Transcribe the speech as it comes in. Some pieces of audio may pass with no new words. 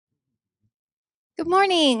Good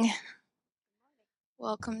morning.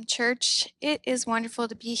 Welcome, church. It is wonderful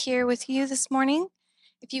to be here with you this morning.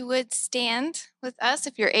 If you would stand with us,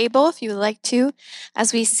 if you're able, if you would like to,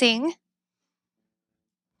 as we sing.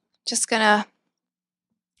 Just going to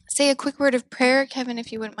say a quick word of prayer. Kevin,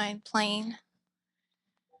 if you wouldn't mind playing.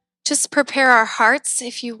 Just prepare our hearts.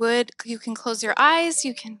 If you would, you can close your eyes.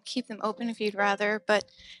 You can keep them open if you'd rather, but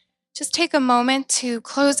just take a moment to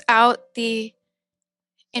close out the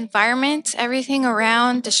environment, everything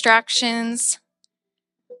around, distractions,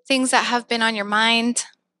 things that have been on your mind.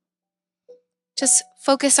 Just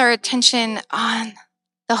focus our attention on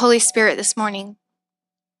the Holy Spirit this morning.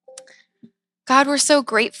 God, we're so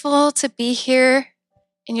grateful to be here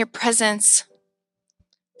in your presence,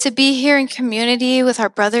 to be here in community with our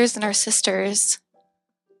brothers and our sisters.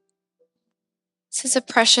 This is a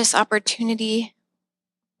precious opportunity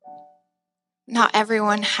not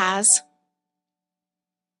everyone has.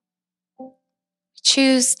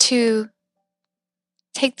 Choose to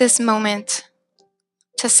take this moment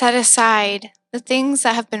to set aside the things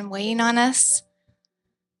that have been weighing on us,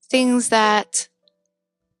 things that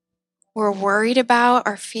we're worried about,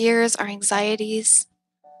 our fears, our anxieties,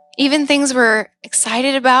 even things we're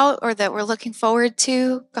excited about or that we're looking forward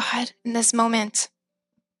to. God, in this moment,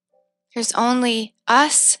 there's only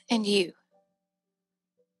us and you.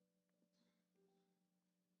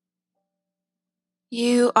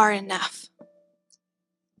 You are enough.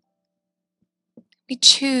 We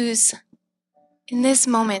choose in this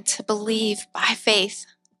moment to believe by faith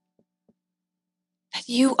that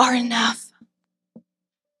you are enough.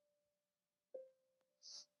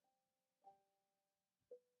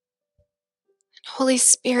 Holy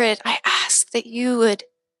Spirit, I ask that you would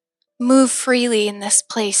move freely in this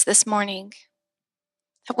place this morning.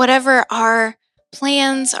 That whatever our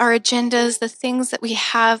plans, our agendas, the things that we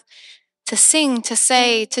have to sing, to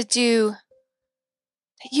say, to do,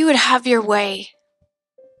 that you would have your way.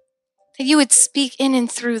 That you would speak in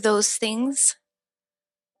and through those things,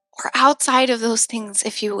 or outside of those things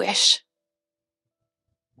if you wish.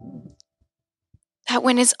 That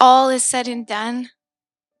when it's all is said and done,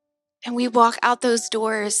 and we walk out those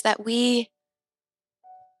doors, that we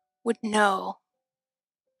would know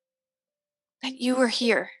that you were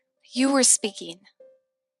here, you were speaking.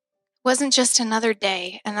 It wasn't just another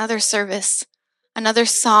day, another service, another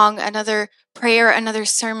song, another prayer, another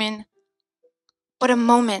sermon, but a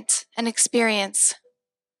moment, an experience,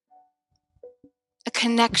 a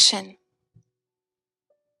connection.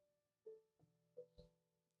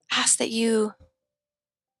 Ask that you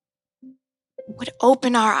would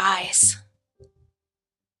open our eyes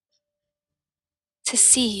to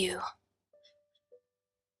see you,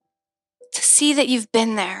 to see that you've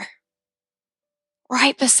been there,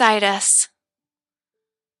 right beside us.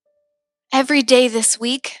 Every day this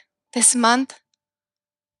week, this month,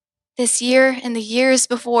 this year, and the years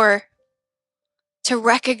before, to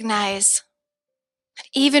recognize that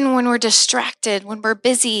even when we're distracted, when we're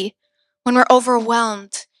busy, when we're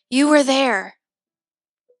overwhelmed, you were there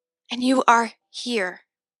and you are here.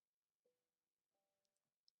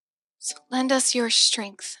 So lend us your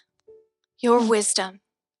strength, your wisdom,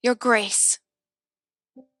 your grace.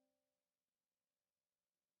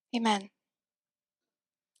 Amen.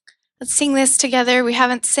 Let's sing this together. We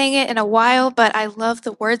haven't sang it in a while, but I love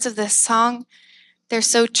the words of this song. They're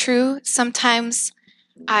so true. Sometimes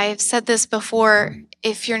I've said this before,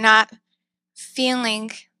 if you're not feeling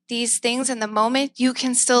these things in the moment, you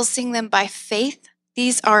can still sing them by faith.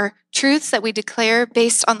 These are truths that we declare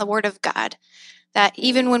based on the word of God, that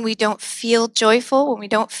even when we don't feel joyful, when we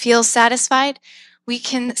don't feel satisfied, we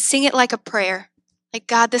can sing it like a prayer. Like,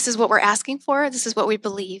 God, this is what we're asking for. This is what we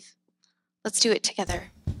believe. Let's do it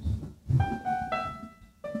together.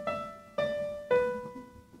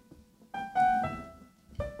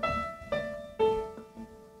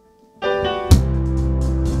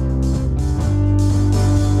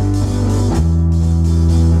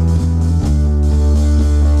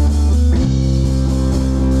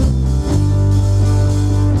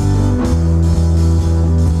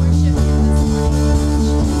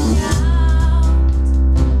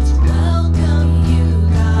 Welcome you,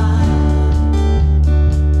 God.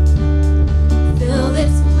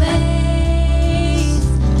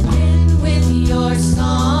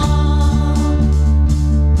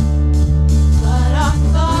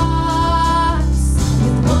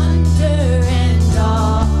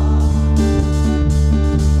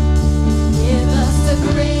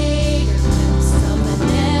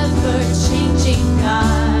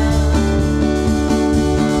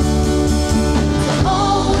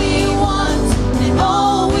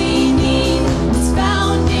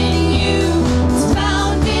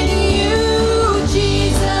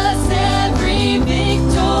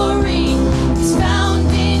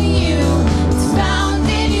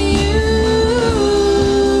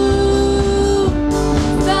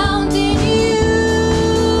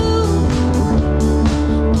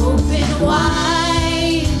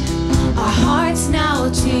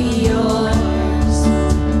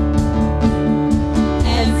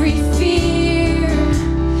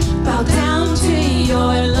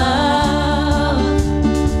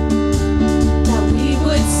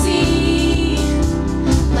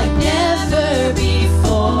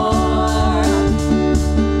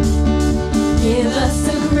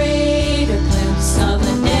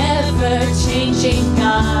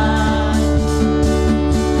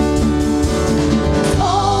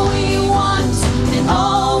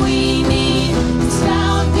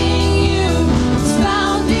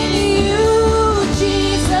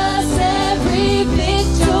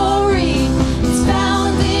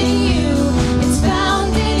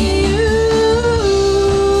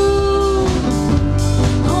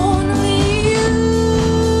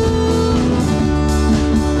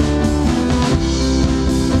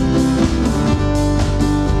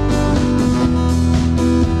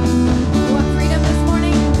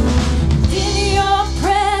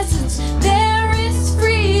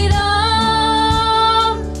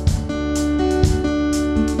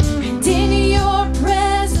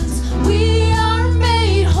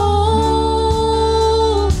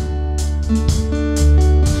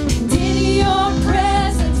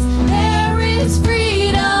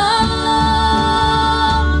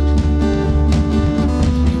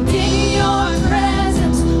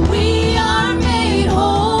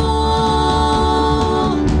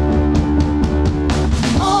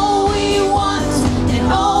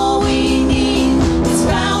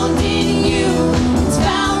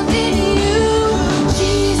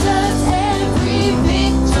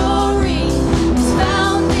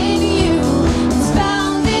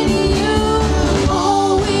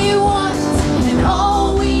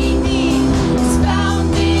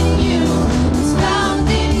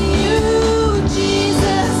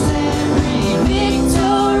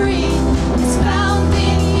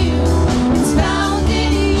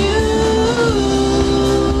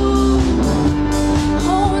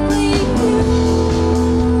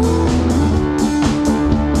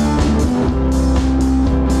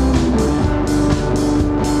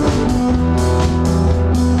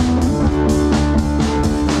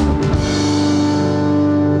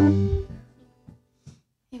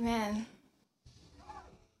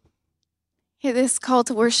 to this call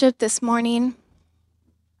to worship this morning,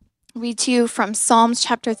 I'll read to you from Psalms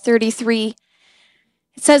chapter 33.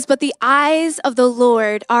 It says, "But the eyes of the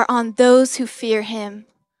Lord are on those who fear him,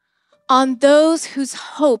 on those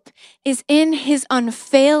whose hope is in his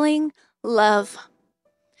unfailing love,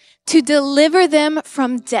 to deliver them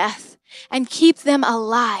from death and keep them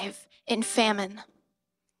alive in famine."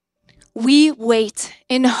 We wait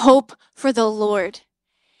in hope for the Lord.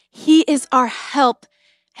 He is our help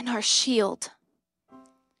and our shield.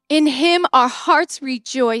 In him our hearts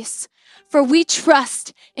rejoice, for we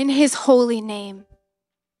trust in his holy name.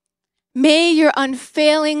 May your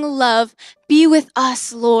unfailing love be with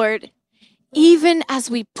us, Lord, even as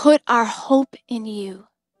we put our hope in you.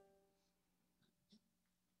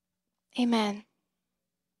 Amen.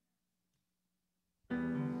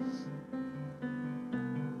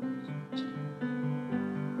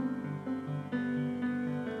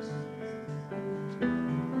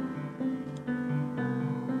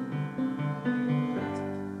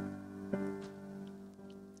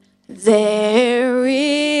 There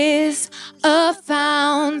is a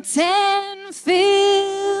fountain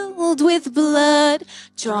filled with blood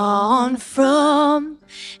drawn from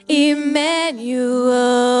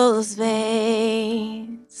Emmanuel's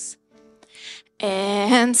veins,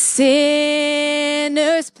 and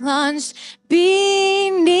sinners plunged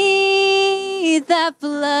beneath that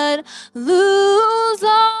flood lose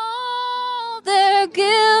all their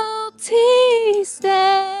guilty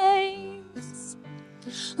stains,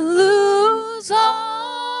 lose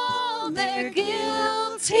all their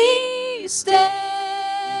guilty stains,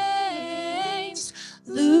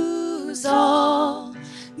 lose all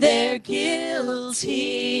their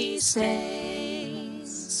guilty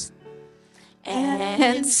stains,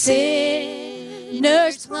 and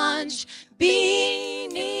sinners plunge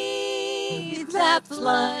beneath that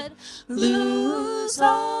flood lose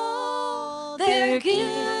all their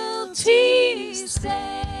guilty stains.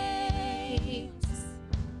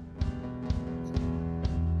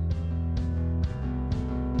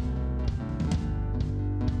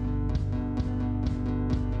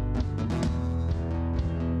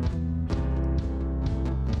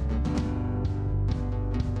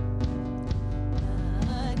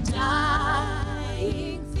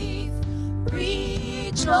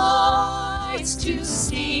 Rejoice to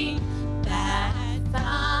see that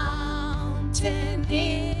fountain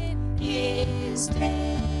in his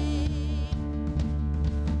day.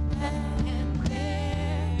 And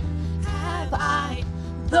where have I,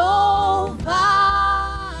 though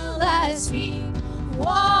vile as he,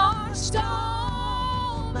 washed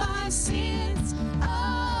all my sins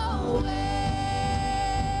away,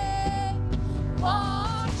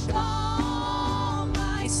 washed all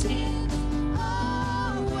my sins.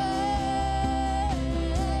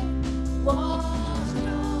 Washed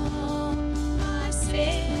all my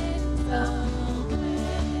sins away,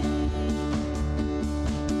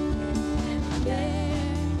 and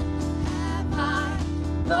there have I,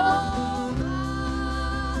 though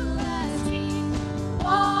vile as he,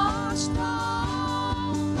 washed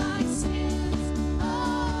all my sins away.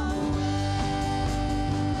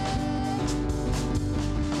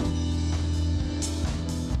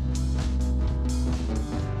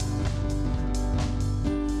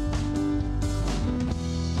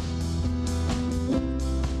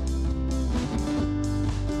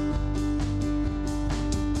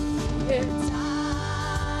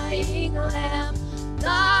 Dying Lamb,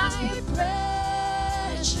 thy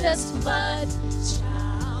precious blood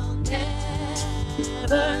shall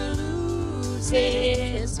never lose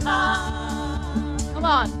its power. Come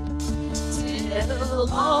on. Till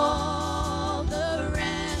all the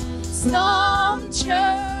ransomed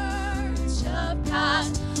church of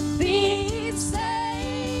God be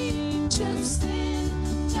saved to sin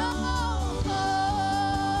no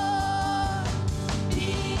more.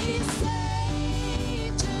 Be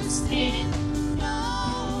saved to sin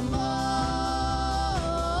no more.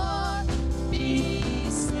 Be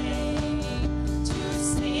saved to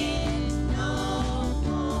sin no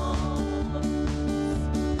more.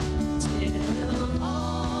 Till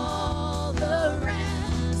all the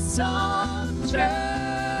ransomed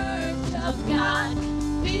church of God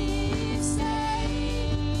be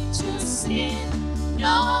saved to sin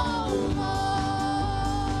no more.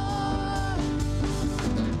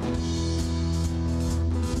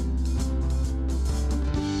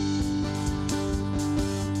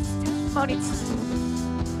 Testimonies.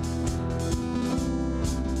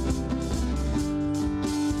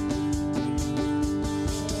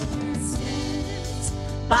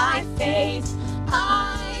 By faith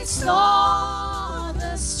I saw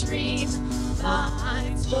the stream,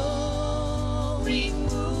 thy flowing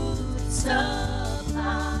wounds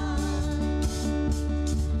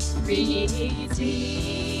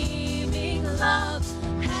Redeeming love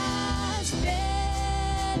has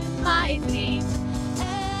been my theme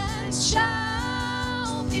and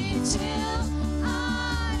shall be till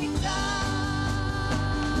I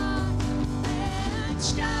die, and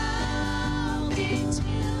shall be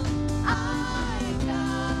till I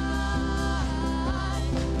die,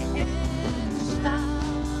 and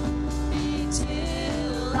shall be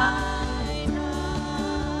till I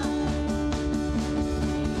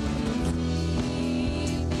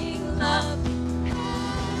love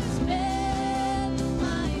has been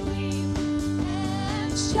my theme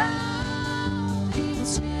and shall be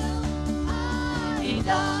till I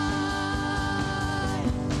die.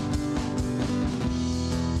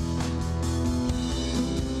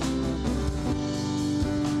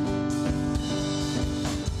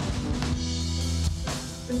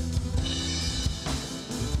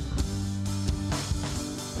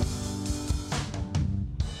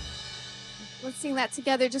 Let's sing that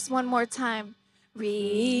together just one more time.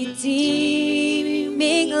 Redeeming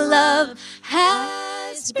love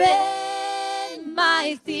has been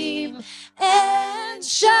my theme and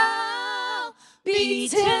shall be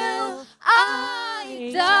till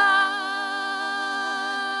I die.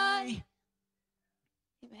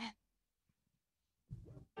 Amen.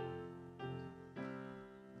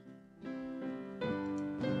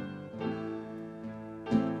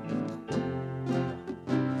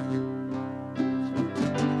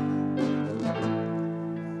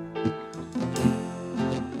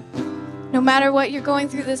 No matter what you're going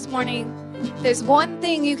through this morning, there's one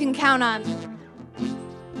thing you can count on.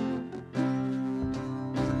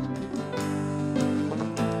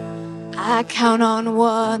 I count on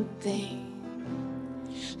one thing.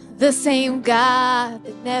 The same God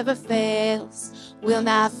that never fails will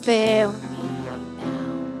not fail me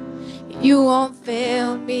now. You won't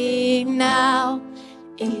fail me now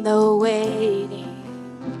in the waiting.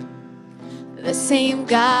 The same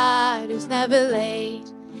God who's never late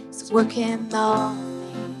is working all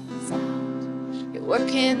things out. You're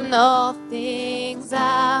working all things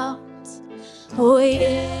out. Oh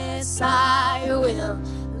yes, I will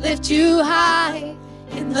lift you high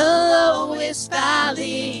in the lowest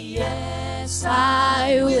valley. Yes,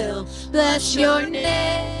 I will bless your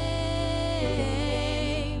name.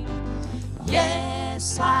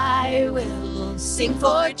 Yes, I will sing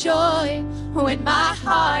for joy when my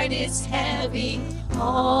heart is heavy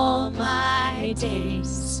all my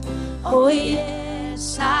days. Oh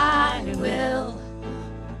yes, I will.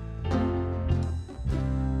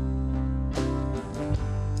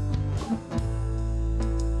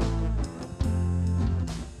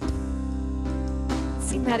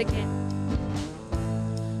 Sing that again.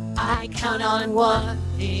 I count on one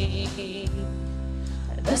thing.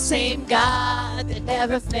 The same God that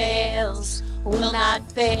never fails will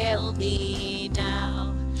not fail me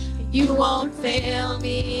now. You won't fail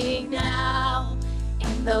me now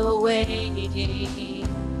in the waiting.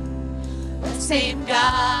 The same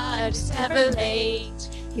God is never late.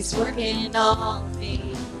 He's working all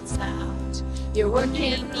things out. You're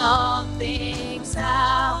working all things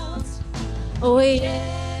out. Oh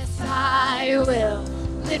yes, I will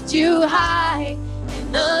lift you high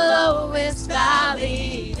in the lowest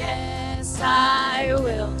valley. Yes, I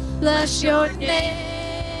will bless your name.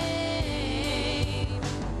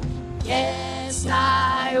 Yes,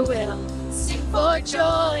 I will sing for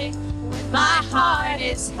joy when my heart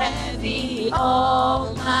is heavy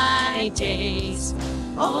all my days.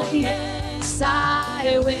 Oh yes,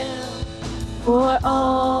 I will for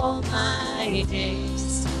all my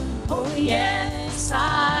days. Oh yes,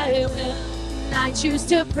 I will. And I choose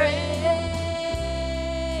to praise,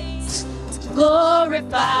 to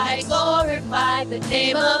glorify, glorify the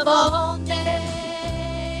name of all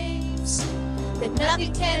names that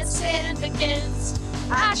nothing can stand against.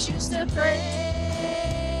 I choose to praise,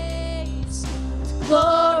 to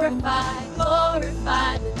glorify,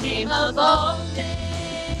 glorify the name of all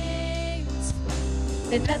names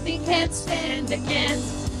that nothing can stand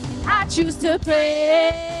against. I choose to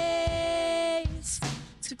praise,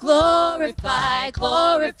 to glorify,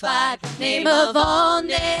 glorify the name of all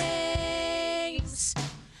names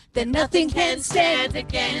that nothing can stand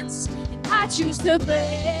against. I choose to praise,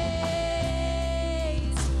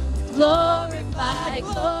 to glorify,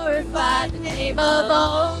 glorify the name of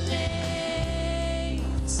all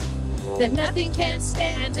names that nothing can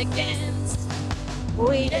stand against.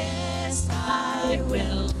 Oh yes, I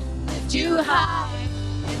will lift you high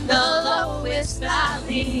in the lowest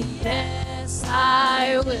valley. Yes,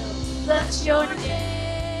 I will bless your name.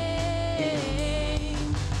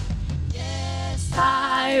 Yes,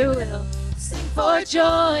 I will sing for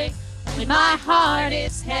joy when my heart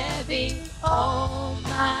is heavy all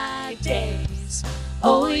my days.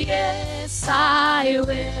 Oh yes, I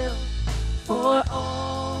will, for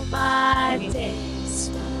all my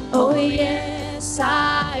days. Oh yes,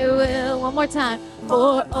 I will. One more time.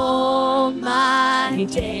 For all my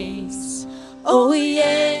days. Oh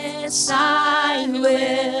yes, I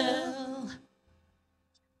will.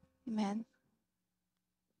 Amen.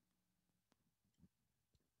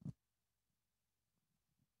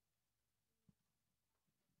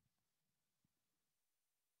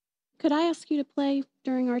 Could I ask you to play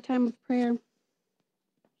during our time of prayer?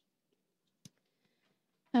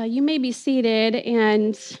 You may be seated,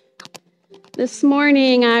 and this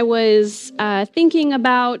morning I was thinking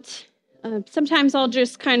about, sometimes I'll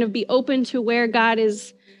just kind of be open to where God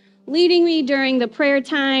is leading me during the prayer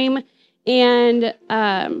time, and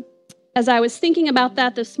as I was thinking about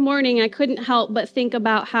that this morning, I couldn't help but think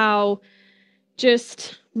about how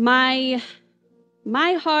just my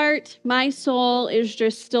heart, my soul is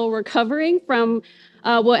just still recovering from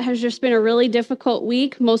what has just been a really difficult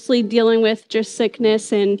week, mostly dealing with just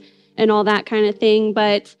sickness and all that kind of thing.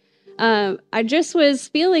 But I just was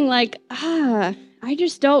feeling like, I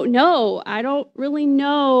just don't know. I don't really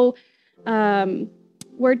know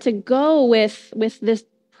where to go with this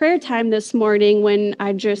prayer time this morning when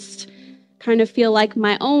I just kind of feel like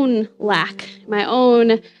my own lack, my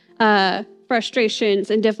own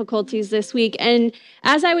frustrations and difficulties this week. And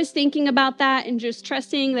as I was thinking about that and just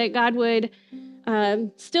trusting that God would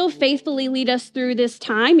still faithfully lead us through this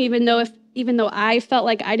time, even though I felt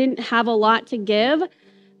like I didn't have a lot to give,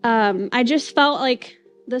 I just felt like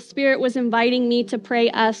the Spirit was inviting me to pray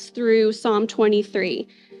us through Psalm 23.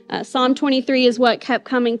 Psalm 23 is what kept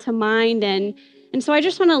coming to mind, and so I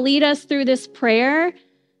just want to lead us through this prayer.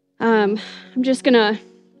 I'm just going to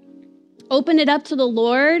open it up to the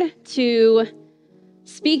Lord to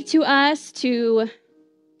speak to us, to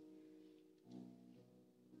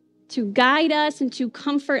guide us and to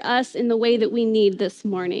comfort us in the way that we need this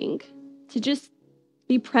morning, to just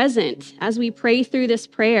be present as we pray through this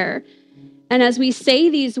prayer. And as we say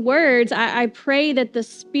these words, I pray that the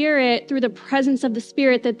Spirit, through the presence of the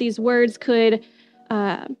Spirit, that these words could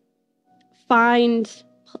find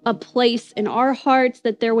a place in our hearts,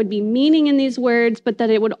 that there would be meaning in these words, but that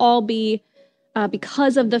it would all be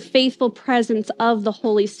because of the faithful presence of the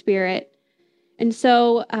Holy Spirit. And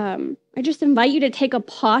so I just invite you to take a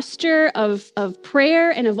posture of prayer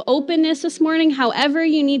and of openness this morning. However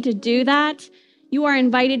you need to do that, you are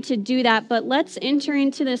invited to do that. But let's enter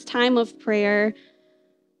into this time of prayer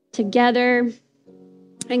together.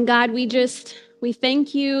 And God, we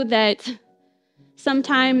thank you that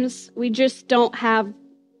sometimes we just don't have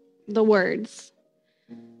the words.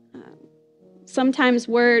 Sometimes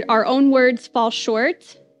our own words fall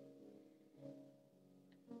short,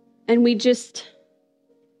 and we just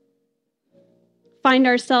find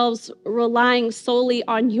ourselves relying solely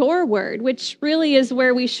on your word, which really is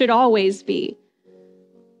where we should always be.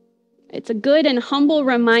 It's a good and humble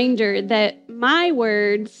reminder that my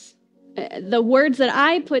words, the words that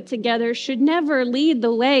I put together, should never lead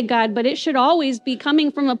the way, God, but it should always be coming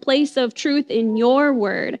from a place of truth in your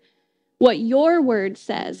word, what your word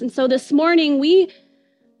says. And so this morning, we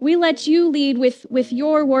let you lead with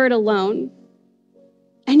your word alone.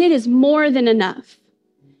 And it is more than enough.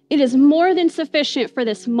 It is more than sufficient for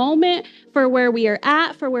this moment, for where we are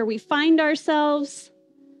at, for where we find ourselves.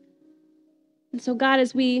 And so, God,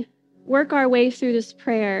 as we work our way through this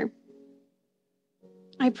prayer,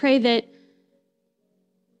 I pray that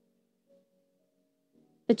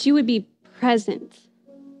you would be present,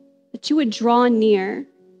 that you would draw near,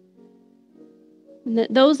 and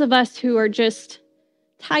that those of us who are just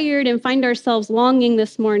tired and find ourselves longing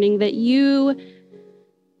this morning, that you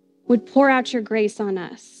would pour out your grace on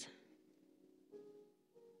us.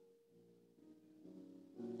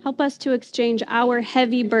 Help us to exchange our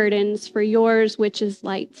heavy burdens for yours, which is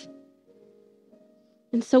light.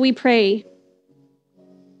 And so we pray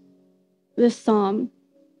this psalm.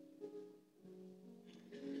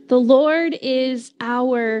 The Lord is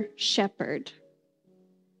our shepherd.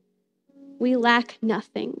 We lack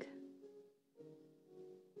nothing.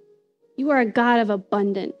 You are a God of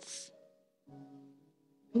abundance.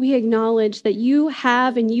 We acknowledge that you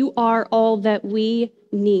have and you are all that we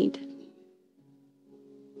need.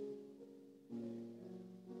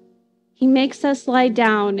 He makes us lie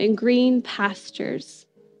down in green pastures.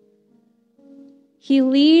 He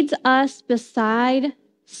leads us beside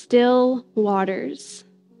still waters.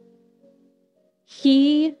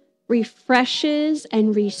 He refreshes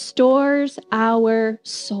and restores our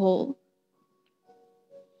soul.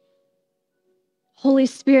 Holy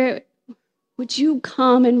Spirit, would you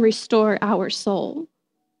come and restore our soul?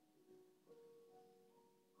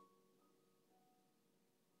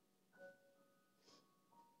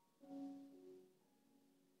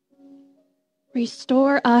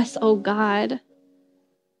 Restore us, O God.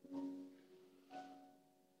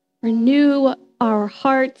 Renew our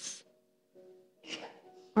hearts,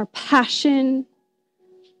 our passion,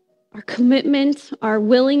 our commitment, our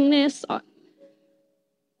willingness.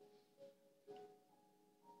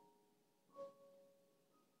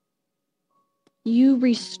 You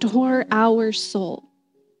restore our soul.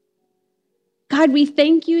 God, we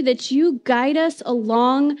thank you that you guide us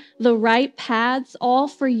along the right paths, all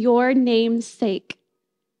for your name's sake.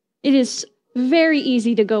 It is very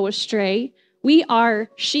easy to go astray. We are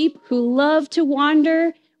sheep who love to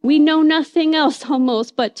wander. We know nothing else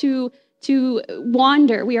almost but to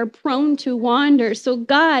wander. We are prone to wander. So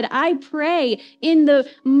God, I pray in the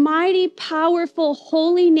mighty, powerful,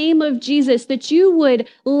 holy name of Jesus that you would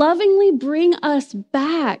lovingly bring us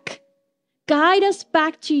back. Guide us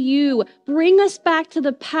back to you. Bring us back to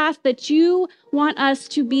the path that you want us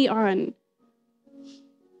to be on.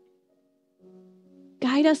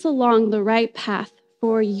 Guide us along the right path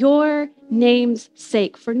for your name's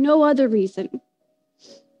sake, for no other reason.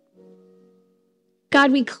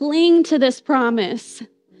 God, we cling to this promise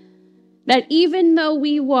that even though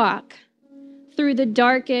we walk through the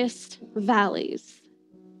darkest valleys,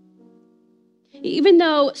 even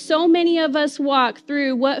though so many of us walk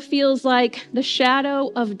through what feels like the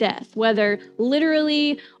shadow of death, whether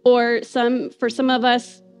literally or for some of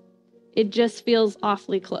us, it just feels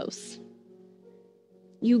awfully close.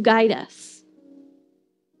 You guide us.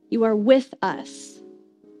 You are with us.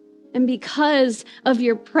 And because of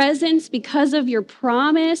your presence, because of your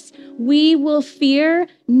promise, we will fear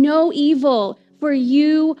no evil, for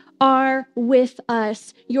you are with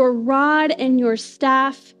us. Your rod and your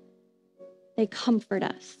staff, they comfort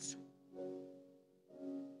us.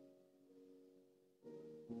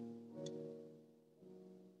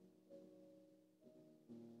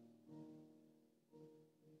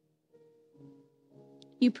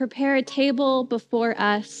 You prepare a table before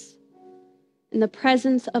us in the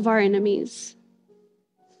presence of our enemies.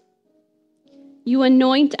 You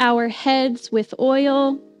anoint our heads with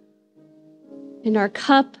oil, and our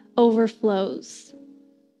cup overflows.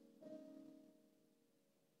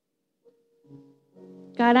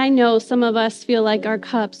 God, I know some of us feel like our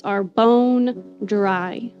cups are bone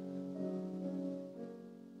dry.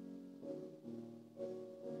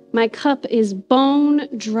 My cup is bone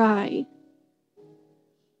dry.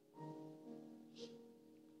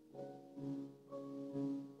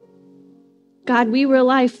 God, we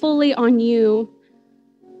rely fully on you.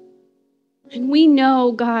 And we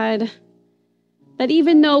know, God, that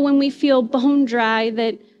even though when we feel bone dry,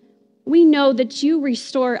 that we know that you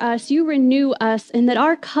restore us, you renew us, and that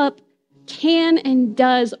our cup can and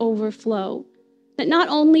does overflow. That not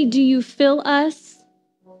only do you fill us,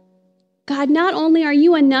 God, not only are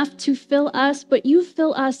you enough to fill us, but you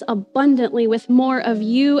fill us abundantly with more of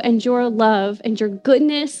you and your love and your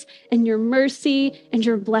goodness and your mercy and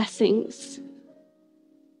your blessings.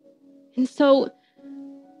 And so,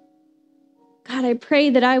 God, I pray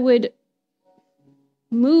that I would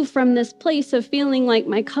move from this place of feeling like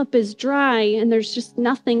my cup is dry and there's just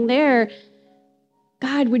nothing there.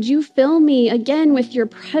 God, would you fill me again with your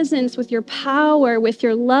presence, with your power, with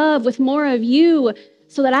your love, with more of you,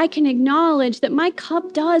 so that I can acknowledge that my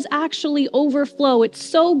cup does actually overflow. It's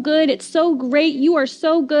so good. It's so great. You are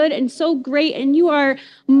so good and so great, and you are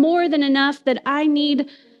more than enough that I need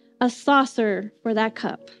a saucer for that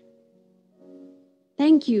cup.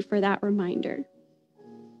 Thank you for that reminder.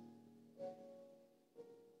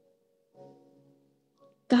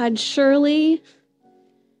 God, surely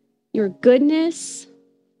your goodness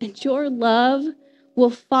and your love will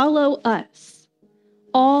follow us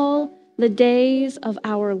all the days of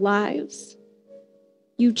our lives.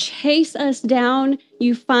 You chase us down,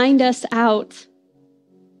 you find us out.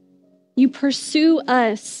 You pursue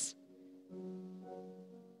us.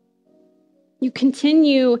 You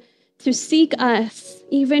continue to seek us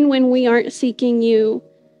even when we aren't seeking you.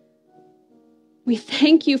 We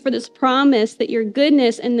thank you for this promise that your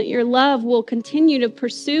goodness and that your love will continue to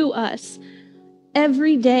pursue us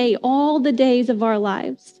every day, all the days of our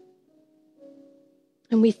lives.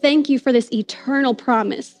 And we thank you for this eternal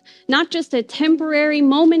promise, not just a temporary,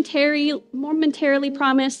 momentarily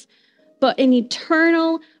promise, but an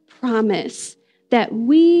eternal promise that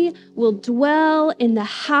we will dwell in the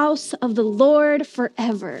house of the Lord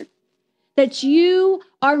forever, that you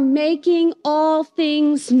are making all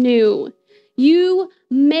things new. You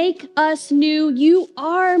make us new. You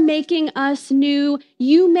are making us new.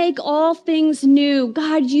 You make all things new.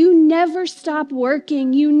 God, you never stop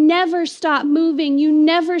working. You never stop moving. You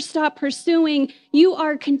never stop pursuing. You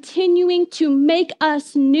are continuing to make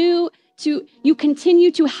us new. You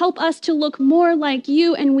continue to help us to look more like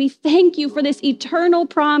you. And we thank you for this eternal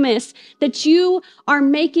promise that you are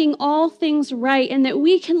making all things right and that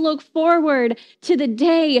we can look forward to the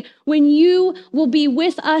day when you will be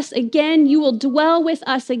with us again. You will dwell with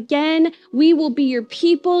us again. We will be your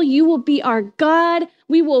people. You will be our God.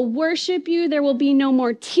 We will worship you. There will be no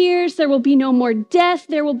more tears. There will be no more death.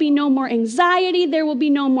 There will be no more anxiety. There will be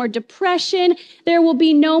no more depression. There will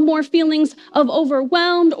be no more feelings of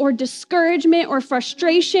overwhelmed or discouragement or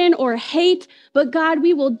frustration or hate. But God,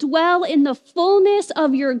 we will dwell in the fullness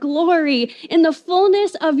of your glory, in the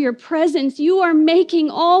fullness of your presence. You are making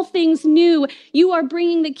all things new. You are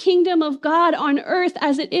bringing the kingdom of God on earth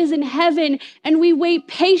as it is in heaven. And we wait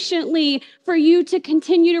patiently for you to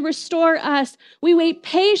continue to restore us. We wait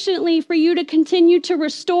patiently for you to continue to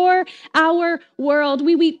restore our world.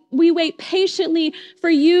 We wait patiently for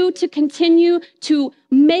you to continue to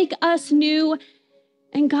make us new.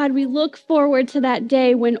 And God, we look forward to that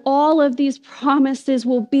day when all of these promises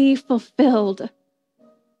will be fulfilled.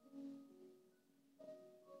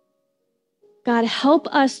 God, help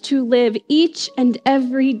us to live each and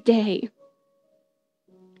every day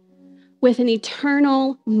with an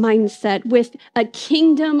eternal mindset, with a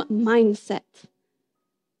kingdom mindset.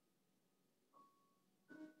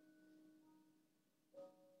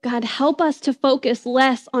 God, help us to focus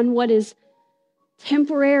less on what is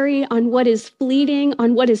temporary, on what is fleeting,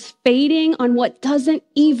 on what is fading, on what doesn't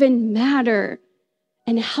even matter.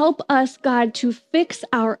 And help us, God, to fix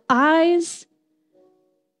our eyes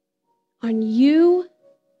on you,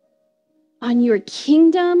 on your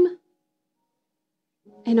kingdom,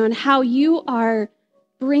 and on how you are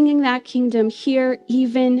bringing that kingdom here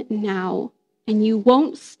even now. And you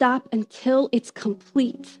won't stop until it's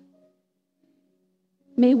complete.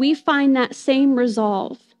 May we find that same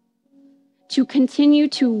resolve to continue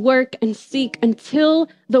to work and seek until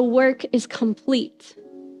the work is complete.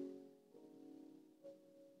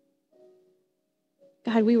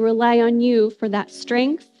 God, we rely on you for that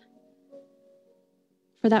strength,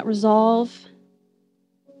 for that resolve,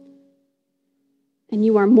 and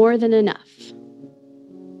you are more than enough.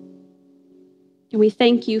 And we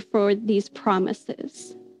thank you for these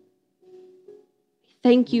promises.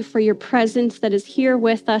 Thank you for your presence that is here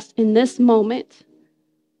with us in this moment.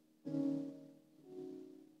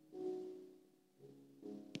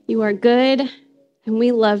 You are good, and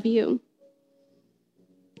we love you.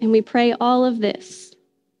 And we pray all of this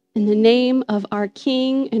in the name of our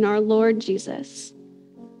King and our Lord Jesus.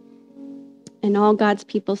 And all God's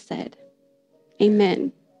people said,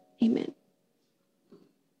 amen. Amen.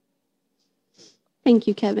 Thank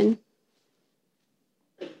you, Kevin.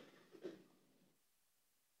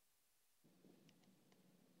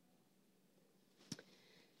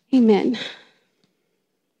 Amen.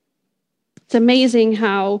 It's amazing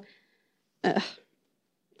how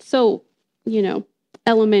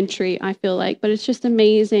elementary, I feel like, but it's just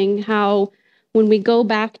amazing how when we go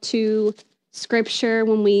back to Scripture,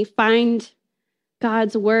 when we find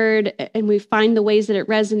God's word and we find the ways that it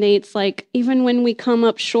resonates, like even when we come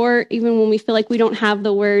up short, even when we feel like we don't have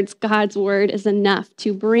the words, God's word is enough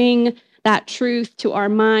to bring that truth to our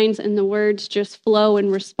minds, and the words just flow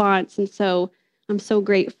in response. And so I'm so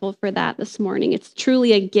grateful for that this morning. It's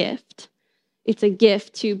truly a gift. It's a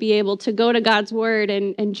gift to be able to go to God's word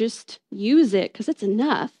and just use it, because it's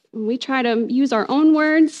enough. And we try to use our own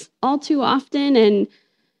words all too often,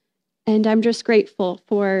 and I'm just grateful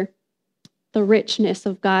for the richness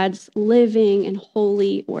of God's living and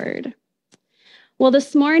holy word. Well,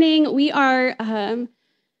 this morning we are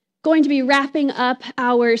going to be wrapping up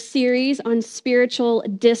our series on spiritual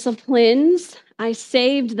disciplines. I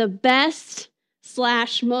saved the best /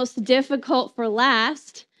 most difficult for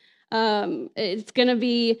last. It's going to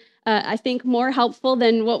be, I think, more helpful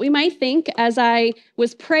than what we might think. As I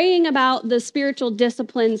was praying about the spiritual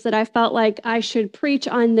disciplines that I felt like I should preach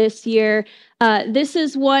on this year, this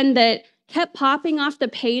is one that kept popping off the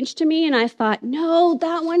page to me, and I thought, no,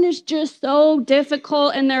 that one is just so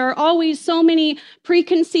difficult, and there are always so many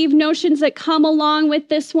preconceived notions that come along with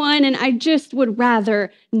this one, and I just would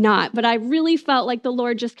rather not. But I really felt like the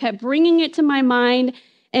Lord just kept bringing it to my mind,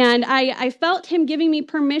 and I felt him giving me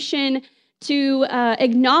permission to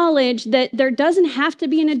acknowledge that there doesn't have to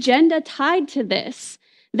be an agenda tied to this.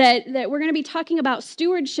 That we're going to be talking about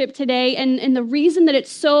stewardship today, and the reason that it's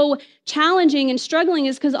so challenging and struggling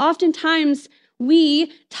is because oftentimes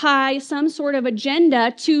we tie some sort of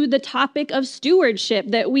agenda to the topic of stewardship,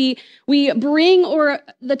 that we bring or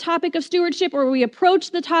the topic of stewardship, or we approach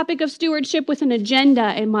the topic of stewardship with an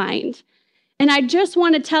agenda in mind. And I just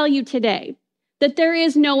want to tell you today that there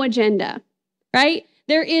is no agenda, right?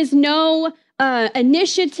 There is no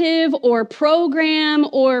initiative or program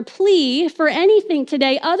or plea for anything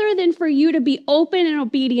today other than for you to be open and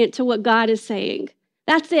obedient to what God is saying.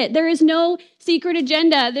 That's it. There is no secret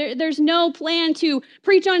agenda. There's no plan to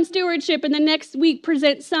preach on stewardship and the next week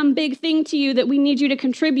present some big thing to you that we need you to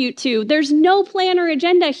contribute to. There's no plan or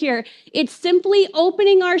agenda here. It's simply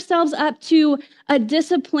opening ourselves up to a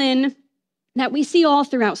discipline that we see all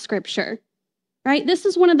throughout Scripture, right? This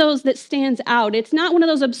is one of those that stands out. It's not one of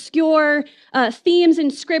those obscure themes in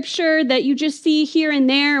Scripture that you just see here and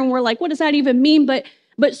there, and we're like, what does that even mean?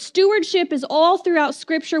 But stewardship is all throughout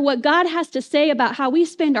Scripture. What God has to say about how we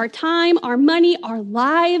spend our time, our money, our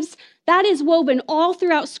lives, that is woven all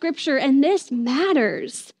throughout Scripture, and this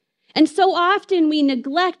matters. And so often we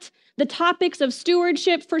neglect the topics of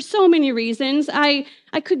stewardship for so many reasons. I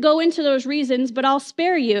could go into those reasons, but I'll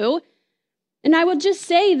spare you. And I would just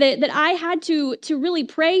say that I had to really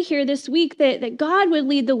pray here this week that God would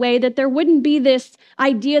lead the way, that there wouldn't be this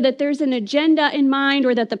idea that there's an agenda in mind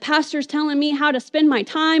or that the pastor's telling me how to spend my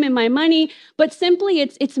time and my money, but simply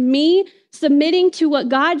it's me submitting to what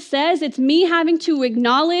God says. It's me having to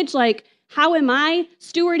acknowledge, like, how am I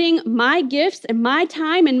stewarding my gifts and my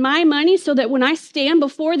time and my money so that when I stand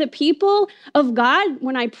before the people of God,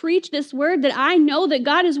 when I preach this word, that I know that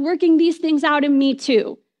God is working these things out in me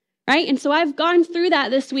too. Right? And so I've gone through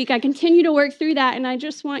that this week. I continue to work through that, and I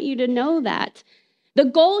just want you to know that. The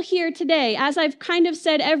goal here today, as I've kind of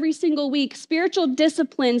said every single week, spiritual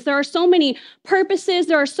disciplines, there are so many purposes,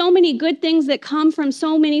 there are so many good things that come from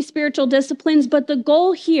so many spiritual disciplines, but the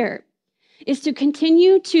goal here is to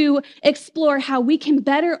continue to explore how we can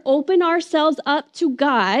better open ourselves up to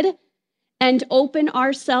God and open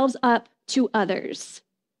ourselves up to others.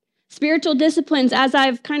 Spiritual disciplines, as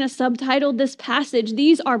I've kind of subtitled this passage,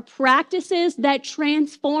 these are practices that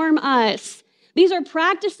transform us. These are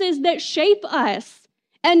practices that shape us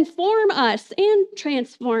and form us and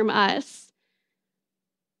transform us.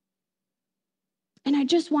 And I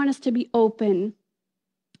just want us to be open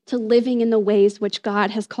to living in the ways which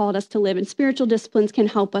God has called us to live, and spiritual disciplines can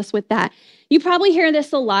help us with that. You probably hear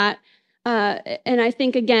this a lot, and I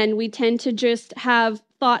think, again, we tend to just have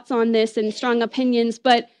thoughts on this and strong opinions,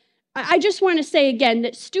 but I just want to say again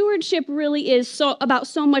that stewardship really is about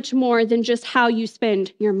so much more than just how you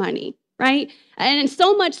spend your money, right? And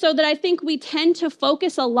so much so that I think we tend to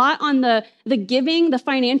focus a lot on the giving, the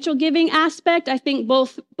financial giving aspect. I think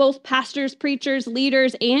both pastors, preachers,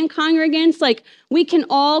 leaders, and congregants, like, we can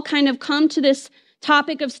all kind of come to this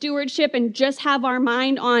topic of stewardship and just have our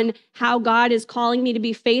mind on how God is calling me to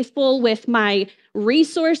be faithful with my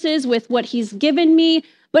resources, with what He's given me.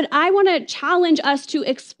 But I want to challenge us to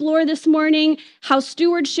explore this morning how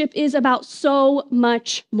stewardship is about so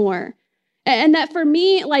much more. And that for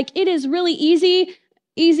me, like, it is really easy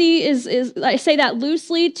is I say that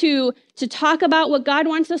loosely to talk about what God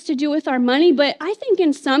wants us to do with our money. But I think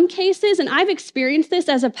in some cases, and I've experienced this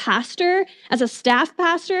as a pastor, as a staff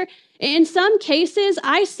pastor, in some cases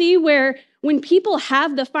I see where when people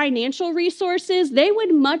have the financial resources, they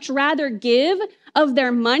would much rather give of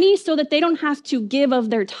their money so that they don't have to give of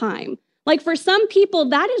their time. Like, for some people,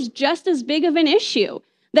 that is just as big of an issue.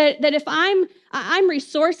 That if I'm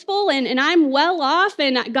resourceful and I'm well off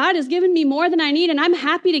and God has given me more than I need and I'm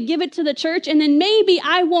happy to give it to the church, and then maybe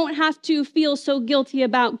I won't have to feel so guilty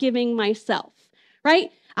about giving myself,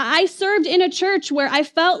 right? I served in a church where I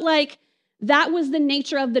felt like that was the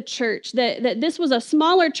nature of the church, that this was a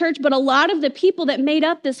smaller church, but a lot of the people that made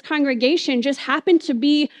up this congregation just happened to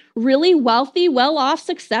be really wealthy, well-off,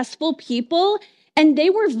 successful people, and they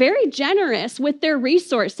were very generous with their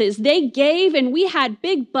resources. They gave, and we had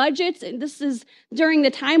big budgets, and this is during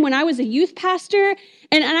the time when I was a youth pastor,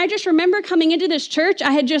 and I just remember coming into this church.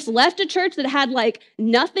 I had just left a church that had like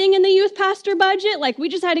nothing in the youth pastor budget. Like, we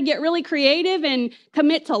just had to get really creative and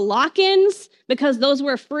commit to lock-ins because those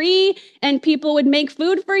were free, and people would make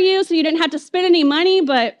food for you so you didn't have to spend any money,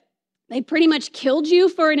 but they pretty much killed you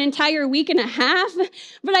for an entire week and a half.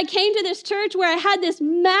 But I came to this church where I had this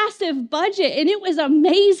massive budget, and it was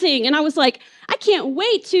amazing. And I was like, I can't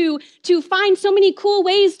wait to find so many cool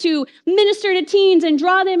ways to minister to teens and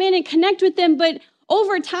draw them in and connect with them. But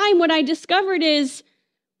over time, what I discovered is,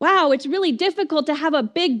 wow, it's really difficult to have a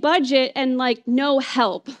big budget and like no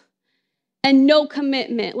help and no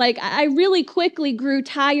commitment. Like, I really quickly grew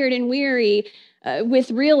tired and weary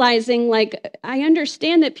with realizing, like, I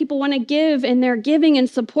understand that people want to give and they're giving and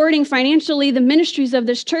supporting financially the ministries of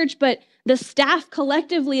this church, but the staff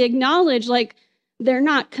collectively acknowledge, like, they're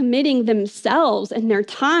not committing themselves and their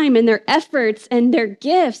time and their efforts and their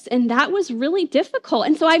gifts. And that was really difficult.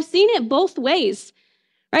 And so I've seen it both ways,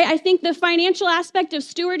 right? I think the financial aspect of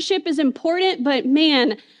stewardship is important, but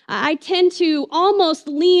man, I tend to almost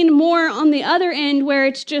lean more on the other end where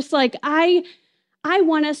it's just like, I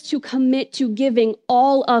want us to commit to giving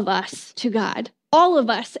all of us to God, all of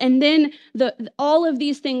us. And then all of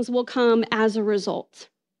these things will come as a result.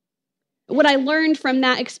 What I learned from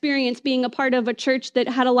that experience being a part of a church that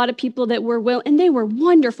had a lot of people that were and they were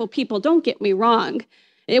wonderful people, don't get me wrong.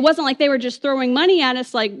 It wasn't like they were just throwing money at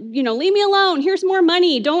us like, leave me alone, here's more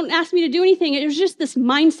money, don't ask me to do anything. It was just this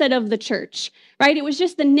mindset of the church, right? It was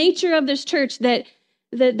just the nature of this church that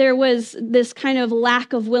there was this kind of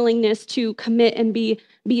lack of willingness to commit and be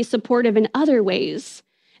supportive in other ways.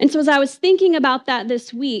 And so as I was thinking about that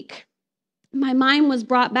this week, my mind was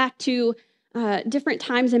brought back to different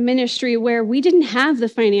times in ministry where we didn't have the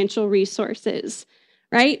financial resources,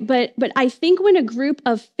 right? But I think when a group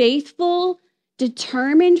of faithful,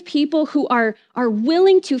 determined people who are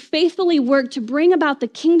willing to faithfully work to bring about the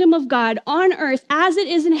kingdom of God on earth as it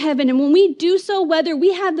is in heaven, and when we do so, whether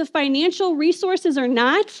we have the financial resources or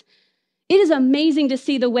not, it is amazing to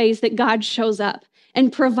see the ways that God shows up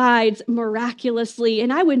and provides miraculously.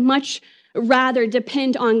 And I would much rather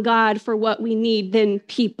depend on God for what we need than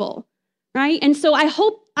people. Right? And so I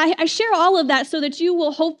hope I share all of that so that you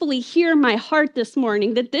will hopefully hear my heart this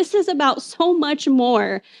morning, that this is about so much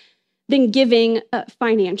more than giving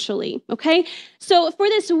financially, okay? So for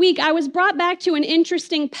this week, I was brought back to an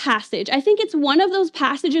interesting passage. I think it's one of those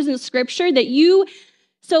passages in Scripture that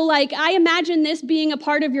I imagine this being a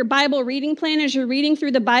part of your Bible reading plan as you're reading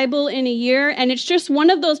through the Bible in a year, and it's just one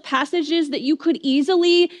of those passages that you could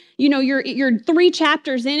easily, you're 3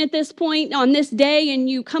 chapters in at this point on this day, and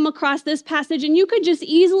you come across this passage, and you could just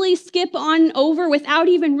easily skip on over without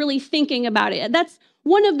even really thinking about it. That's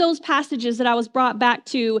one of those passages that I was brought back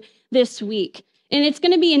to this week, and it's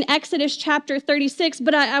going to be in Exodus chapter 36,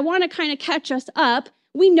 but I want to kind of catch us up.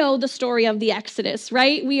 We know the story of the Exodus,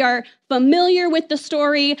 right? We are familiar with the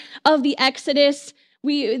story of the Exodus.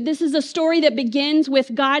 This is a story that begins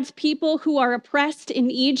with God's people who are oppressed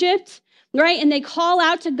in Egypt, right? And they call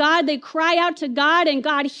out to God, they cry out to God, and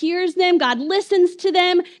God hears them, God listens to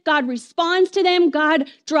them, God responds to them, God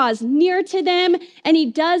draws near to them, and he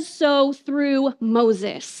does so through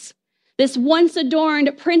Moses. This once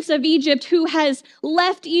adorned prince of Egypt who has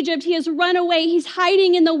left Egypt, he has run away, he's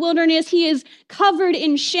hiding in the wilderness, he is covered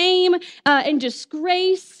in shame and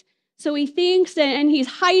disgrace. So he thinks and he's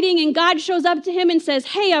hiding, and God shows up to him and says,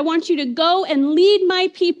 hey, I want you to go and lead my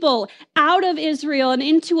people out of Israel and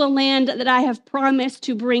into a land that I have promised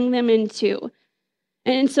to bring them into.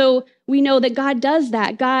 And so we know that God does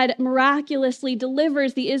that. God miraculously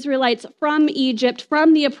delivers the Israelites from Egypt,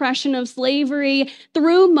 from the oppression of slavery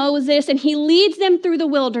through Moses, and he leads them through the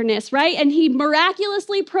wilderness, right? And he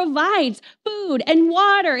miraculously provides food and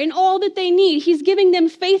water and all that they need. He's giving them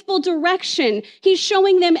faithful direction. He's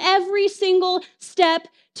showing them every single step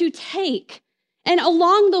to take. And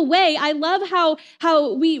along the way, I love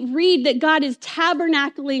how we read that God is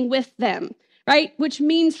tabernacling with them, right? Which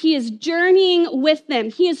means he is journeying with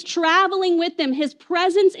them. He is traveling with them. His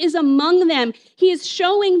presence is among them. He is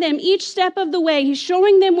showing them each step of the way. He's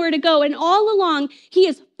showing them where to go. And all along, he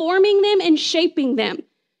is forming them and shaping them.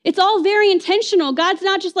 It's all very intentional. God's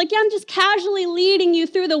not just like, yeah, I'm just casually leading you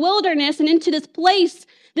through the wilderness and into this place,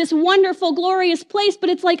 this wonderful, glorious place.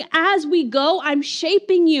 But it's like, as we go, I'm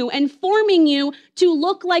shaping you and forming you to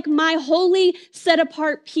look like my holy,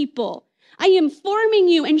 set-apart people. I am forming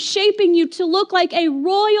you and shaping you to look like a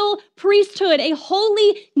royal priesthood, a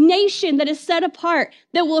holy nation that is set apart,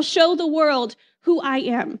 that will show the world who I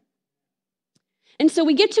am. And so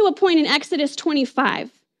we get to a point in Exodus 25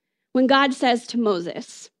 when God says to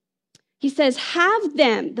Moses, he says, have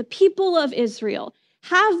them, the people of Israel,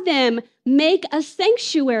 have them make a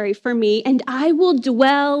sanctuary for me, and I will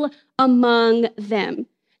dwell among them.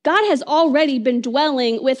 God has already been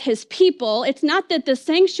dwelling with his people. It's not that the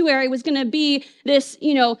sanctuary was going to be this,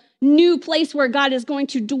 new place where God is going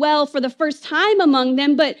to dwell for the first time among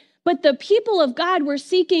them, but the people of God were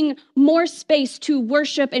seeking more space to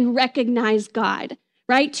worship and recognize God,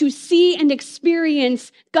 right? To see and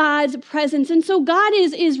experience God's presence. And so God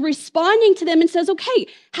is responding to them and says, okay,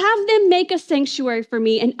 have them make a sanctuary for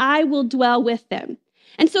me, and I will dwell with them.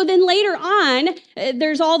 And so then later on,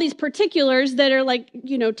 there's all these particulars that are like,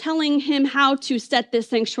 telling him how to set this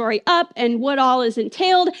sanctuary up and what all is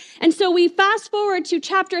entailed. And so we fast forward to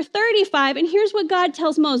chapter 35, and here's what God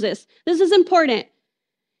tells Moses. This is important.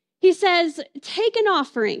 He says, take an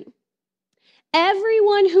offering.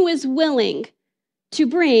 Everyone who is willing to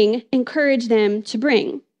bring, encourage them to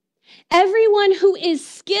bring. Everyone who is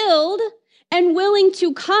skilled and willing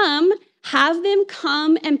to come, have them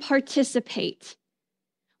come and participate.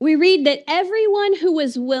 We read that everyone who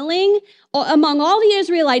was willing, among all the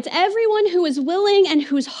Israelites, everyone who was willing and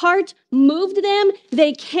whose heart moved them,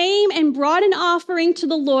 they came and brought an offering to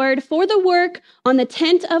the Lord for the work on the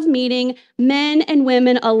tent of meeting, men and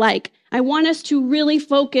women alike. I want us to really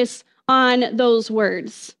focus on those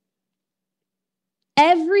words.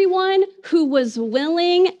 Everyone who was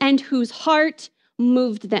willing and whose heart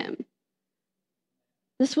moved them.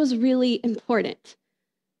 This was really important.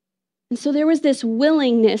 And so there was this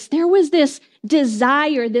willingness, there was this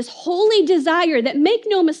desire, this holy desire that, make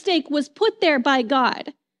no mistake, was put there by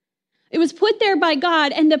God. It was put there by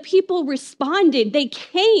God, and the people responded. They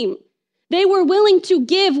came. They were willing to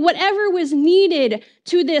give whatever was needed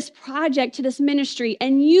to this project, to this ministry,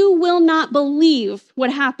 and you will not believe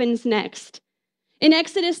what happens next. In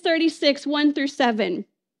Exodus 36, 1-7,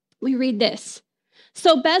 we read this.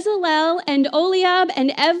 So Bezalel and Oholiab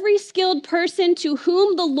and every skilled person to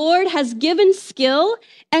whom the Lord has given skill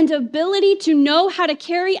and ability to know how to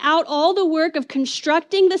carry out all the work of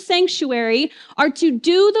constructing the sanctuary are to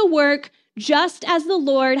do the work just as the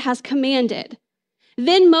Lord has commanded.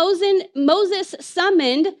 Then Moses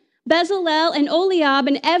summoned Bezalel and Oholiab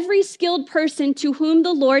and every skilled person to whom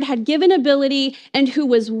the Lord had given ability and who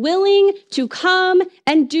was willing to come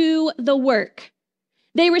and do the work.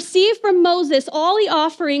 They received from Moses all the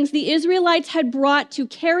offerings the Israelites had brought to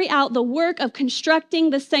carry out the work of constructing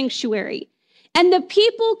the sanctuary. And the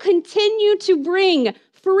people continued to bring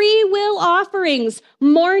free will offerings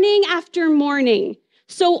morning after morning.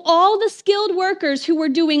 So all the skilled workers who were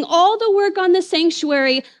doing all the work on the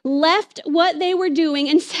sanctuary left what they were doing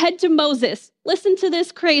and said to Moses, listen to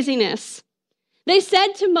this craziness. They said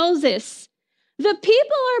to Moses, the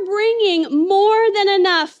people are bringing more than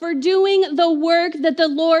enough for doing the work that the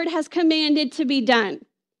Lord has commanded to be done.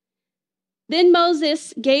 Then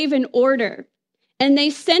Moses gave an order, and they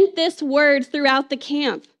sent this word throughout the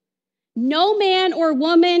camp. No man or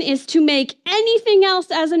woman is to make anything else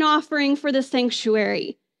as an offering for the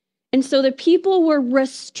sanctuary. And so the people were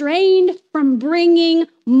restrained from bringing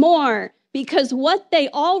more because what they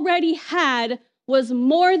already had was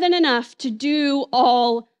more than enough to do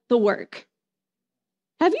all the work.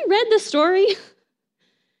 Have you read this story?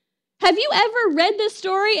 Have you ever read this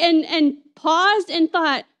story and paused and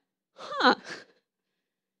thought,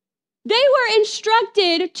 They were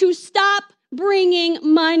instructed to stop bringing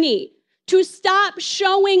money, to stop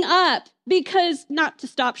showing up because, not to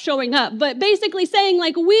stop showing up, but basically saying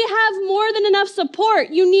we have more than enough support.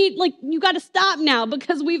 You got to stop now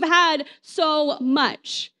because we've had so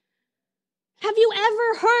much. Have you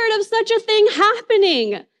ever heard of such a thing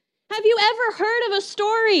happening? Have you ever heard of a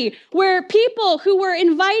story where people who were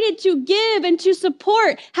invited to give and to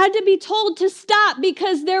support had to be told to stop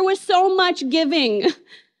because there was so much giving?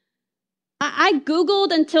 I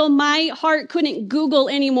Googled until my heart couldn't Google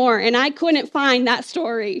anymore, and I couldn't find that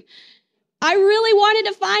story. I really wanted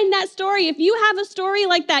to find that story. If you have a story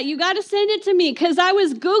like that, you got to send it to me because I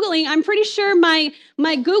was Googling. I'm pretty sure my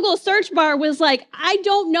Google search bar was like, I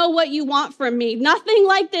don't know what you want from me. Nothing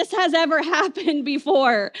like this has ever happened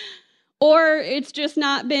before. Or it's just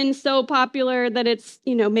not been so popular that it's,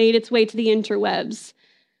 made its way to the interwebs.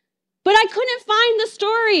 But I couldn't find the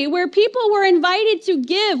story where people were invited to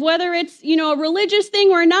give, whether it's, a religious thing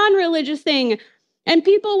or a non-religious thing. And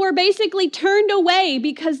people were basically turned away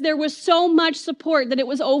because there was so much support that it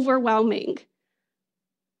was overwhelming.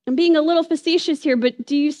 I'm being a little facetious here, but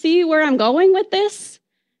do you see where I'm going with this?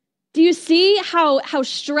 Do you see how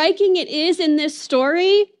striking it is in this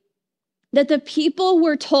story that the people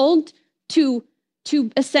were told to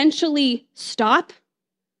essentially stop?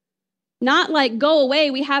 Not go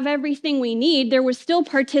away, we have everything we need. There was still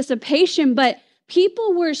participation, but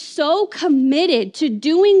people were so committed to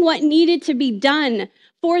doing what needed to be done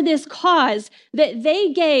for this cause that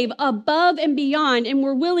they gave above and beyond and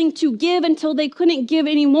were willing to give until they couldn't give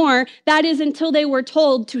anymore. That is, until they were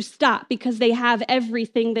told to stop because they have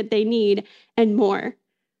everything that they need and more.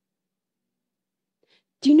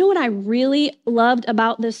 Do you know what I really loved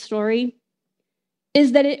about this story?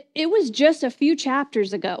 Is that it was just a few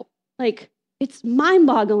chapters ago. It's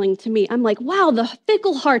mind-boggling to me. I'm like, wow, the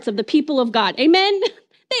fickle hearts of the people of God. Amen?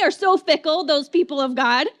 They are so fickle, those people of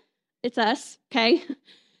God. It's us, okay?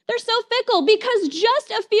 They're so fickle because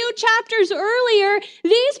just a few chapters earlier,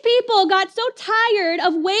 these people got so tired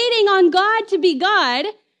of waiting on God to be God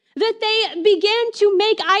that they began to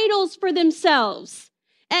make idols for themselves.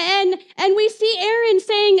 And we see Aaron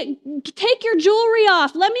saying, take your jewelry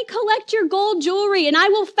off. Let me collect your gold jewelry, and I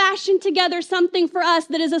will fashion together something for us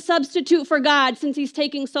that is a substitute for God since he's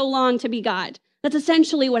taking so long to be God. That's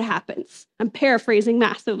essentially what happens. I'm paraphrasing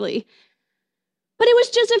massively. But it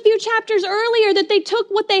was just a few chapters earlier that they took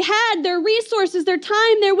what they had, their resources, their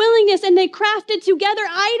time, their willingness, and they crafted together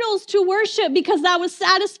idols to worship because that was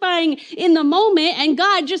satisfying in the moment, and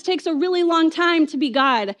God just takes a really long time to be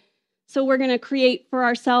God. So we're going to create for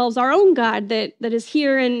ourselves our own God that is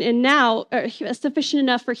here and now, sufficient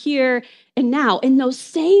enough for here and now. And those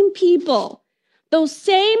same people, those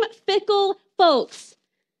same fickle folks,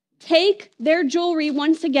 take their jewelry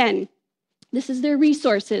once again. This is their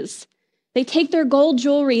resources. They take their gold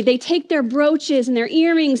jewelry, they take their brooches and their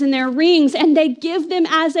earrings and their rings, and they give them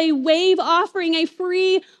as a wave offering, a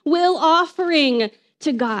free will offering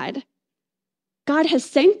to God. God has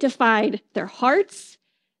sanctified their hearts,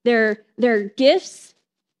 their gifts,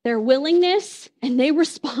 their willingness, and they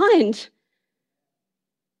respond.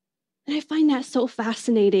 And I find that so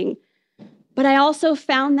fascinating. But I also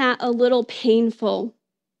found that a little painful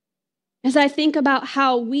as I think about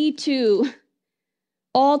how we too,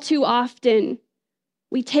 all too often,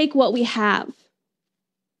 we take what we have,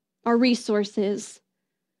 our resources,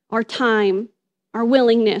 our time, our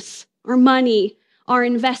willingness, our money, our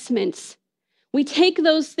investments. We take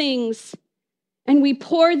those things and we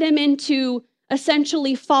pour them into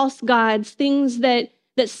essentially false gods, things that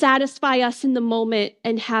satisfy us in the moment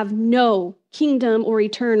and have no kingdom or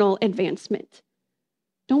eternal advancement.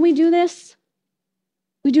 Don't we do this?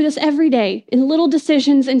 We do this every day in little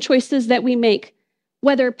decisions and choices that we make,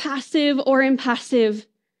 whether passive or impassive,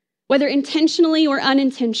 whether intentionally or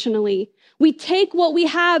unintentionally. We take what we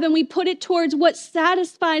have and we put it towards what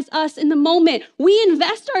satisfies us in the moment. We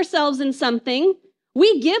invest ourselves in something.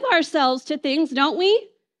 We give ourselves to things, don't we?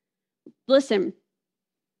 Listen,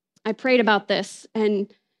 I prayed about this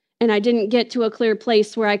and I didn't get to a clear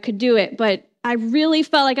place where I could do it, but I really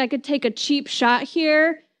felt like I could take a cheap shot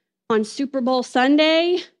here on Super Bowl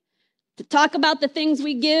Sunday to talk about the things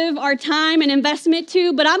we give our time and investment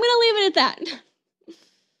to, but I'm going to leave it at that.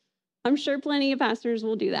 I'm sure plenty of pastors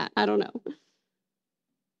will do that. I don't know.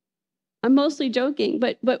 I'm mostly joking,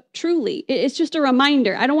 but truly, it's just a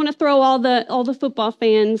reminder. I don't want to throw all the football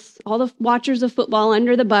fans, all the watchers of football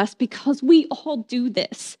under the bus because we all do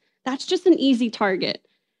this. That's just an easy target.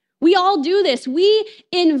 We all do this. We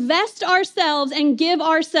invest ourselves and give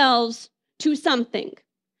ourselves to something.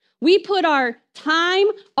 We put our time,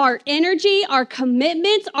 our energy, our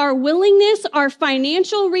commitments, our willingness, our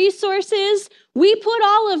financial resources, we put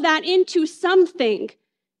all of that into something.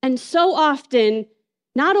 And so often,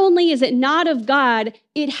 not only is it not of God,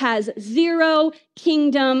 it has zero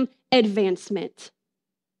kingdom advancement.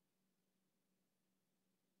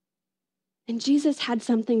 And Jesus had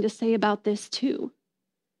something to say about this too.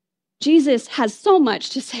 Jesus has so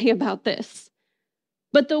much to say about this.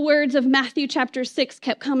 But the words of Matthew chapter 6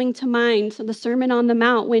 kept coming to mind, so the Sermon on the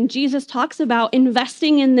Mount, when Jesus talks about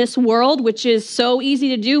investing in this world, which is so easy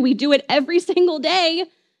to do. We do it every single day.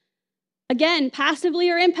 Again, passively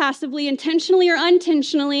or impassively, intentionally or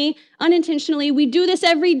unintentionally, we do this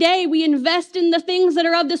every day. We invest in the things that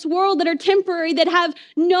are of this world, that are temporary, that have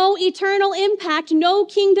no eternal impact, no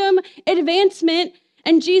kingdom advancement.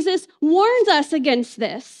 And Jesus warns us against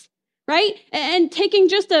this, right? And taking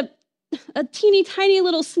just a teeny tiny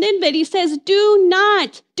little snippet, he says, do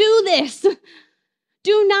not do this.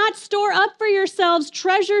 Do not store up for yourselves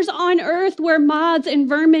treasures on earth where moths and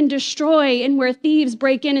vermin destroy and where thieves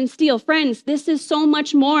break in and steal. Friends, this is so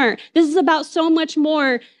much more. This is about so much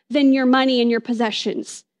more than your money and your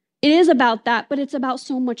possessions. It is about that, but it's about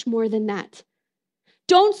so much more than that.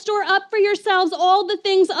 Don't store up for yourselves all the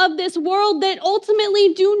things of this world that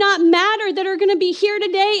ultimately do not matter, that are going to be here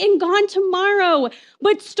today and gone tomorrow.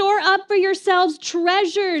 But store up for yourselves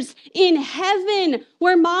treasures in heaven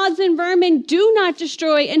where moths and vermin do not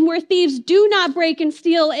destroy and where thieves do not break and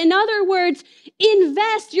steal. In other words,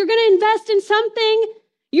 invest. You're going to invest in something.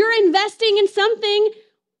 You're investing in something.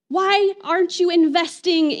 Why aren't you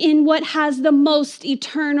investing in what has the most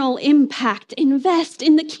eternal impact? Invest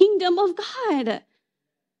in the kingdom of God.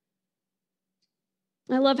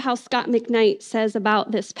 I love how Scott McKnight says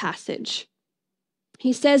about this passage.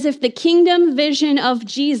 He says, if the kingdom vision of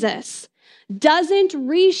Jesus doesn't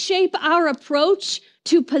reshape our approach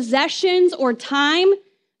to possessions or time,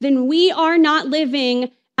 then we are not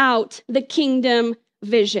living out the kingdom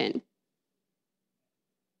vision.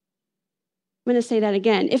 I'm going to say that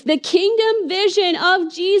again. If the kingdom vision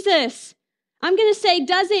of Jesus, I'm going to say,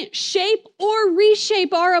 doesn't shape or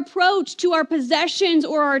reshape our approach to our possessions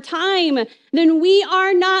or our time, then we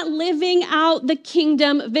are not living out the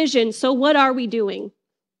kingdom vision. So what are we doing?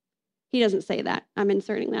 He doesn't say that. I'm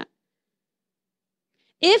inserting that.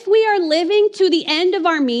 If we are living to the end of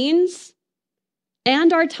our means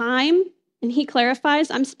and our time, and he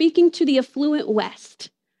clarifies, I'm speaking to the affluent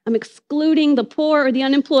West. I'm excluding the poor or the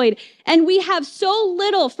unemployed. And we have so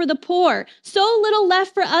little for the poor, so little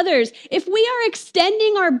left for others. If we are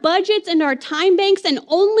extending our budgets and our time banks and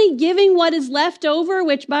only giving what is left over,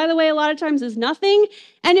 which, by the way, a lot of times is nothing,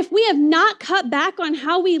 and if we have not cut back on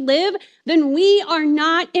how we live, then we are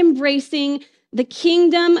not embracing the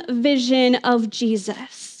kingdom vision of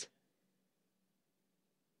Jesus.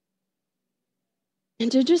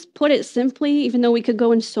 And to just put it simply, even though we could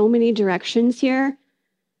go in so many directions here,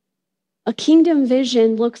 a kingdom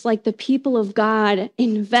vision looks like the people of God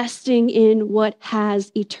investing in what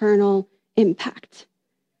has eternal impact.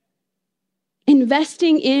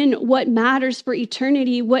 Investing in what matters for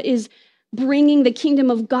eternity, what is bringing the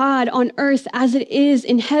kingdom of God on earth as it is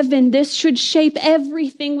in heaven. This should shape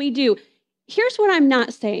everything we do. Here's what I'm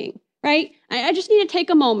not saying, right? I just need to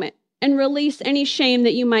take a moment and release any shame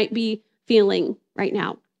that you might be feeling right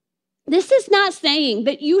now. This is not saying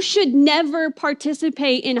that you should never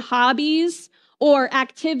participate in hobbies or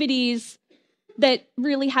activities that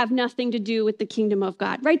really have nothing to do with the kingdom of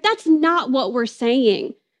God, right? That's not what we're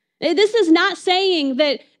saying. This is not saying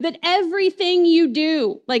that everything you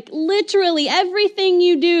do, like literally everything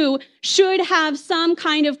you do, should have some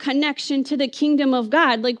kind of connection to the kingdom of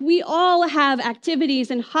God. Like we all have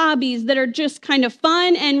activities and hobbies that are just kind of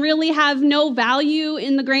fun and really have no value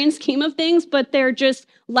in the grand scheme of things, but they're just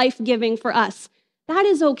life-giving for us. That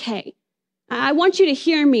is okay. I want you to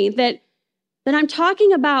hear me that I'm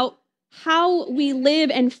talking about how we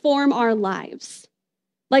live and form our lives.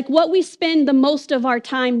 Like what we spend the most of our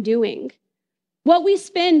time doing, what we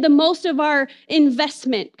spend the most of our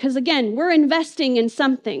investment, because again, we're investing in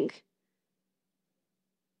something.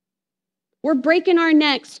 We're breaking our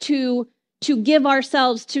necks to give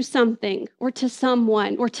ourselves to something or to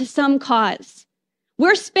someone or to some cause.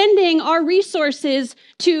 We're spending our resources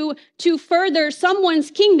to further someone's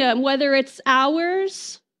kingdom, whether it's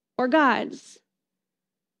ours or God's.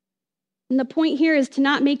 And the point here is to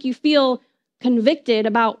not make you feel convicted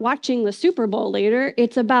about watching the Super Bowl later.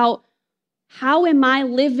 It's about how am I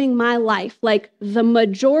living my life? Like the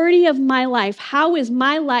majority of my life, how is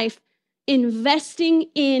my life investing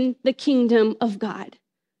in the kingdom of God,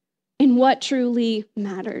 in what truly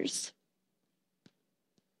matters?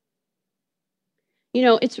 You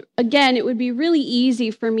know, it would be really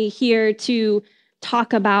easy for me here to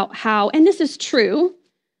talk about how, and this is true,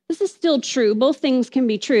 this is still true, both things can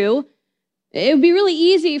be true. It would be really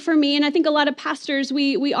easy for me, and I think a lot of pastors,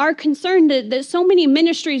 we are concerned that so many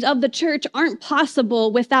ministries of the church aren't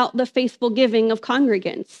possible without the faithful giving of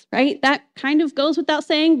congregants, right? That kind of goes without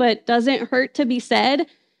saying, but doesn't hurt to be said,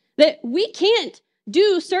 that we can't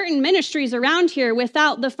do certain ministries around here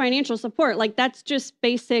without the financial support. Like that's just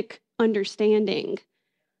basic understanding,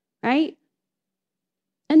 right?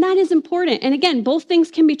 And that is important. And again, both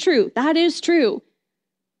things can be true. That is true.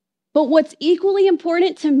 But what's equally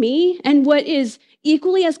important to me and what is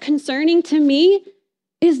equally as concerning to me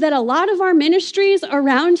is that a lot of our ministries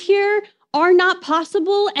around here are not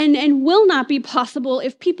possible and will not be possible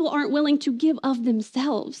if people aren't willing to give of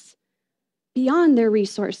themselves beyond their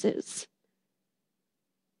resources.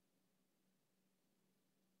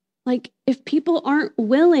 Like if people aren't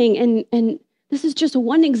willing, and this is just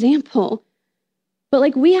one example, but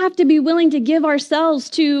like we have to be willing to give ourselves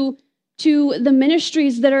to the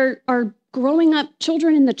ministries that are growing up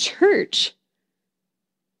children in the church,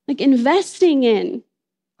 like investing in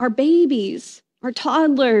our babies, our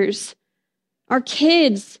toddlers, our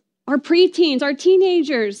kids, our preteens, our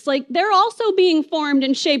teenagers. Like they're also being formed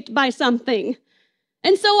and shaped by something.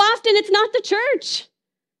 And so often it's not the church.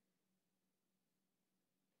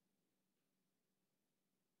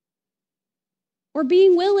 Or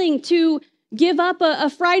being willing to give up a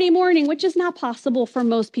Friday morning, which is not possible for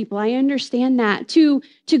most people. I understand that. To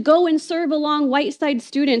go and serve along Whiteside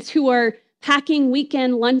students who are packing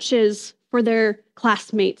weekend lunches for their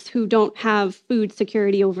classmates who don't have food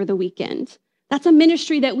security over the weekend. That's a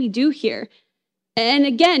ministry that we do here. And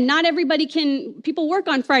again, not everybody people work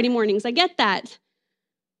on Friday mornings. I get that.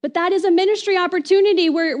 But that is a ministry opportunity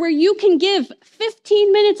where you can give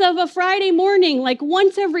 15 minutes of a Friday morning, like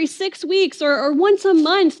once every 6 weeks or once a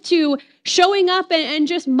month, to showing up and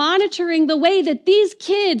just monitoring the way that these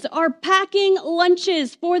kids are packing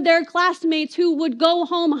lunches for their classmates who would go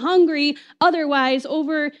home hungry otherwise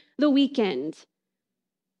over the weekend.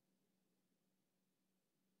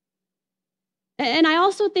 And I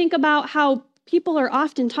also think about how people are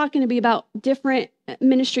often talking to me about different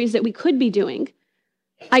ministries that we could be doing,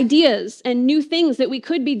 ideas and new things that we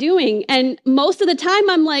could be doing. And most of the time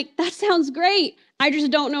I'm like, that sounds great. I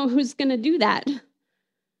just don't know who's going to do that.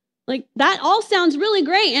 Like, that all sounds really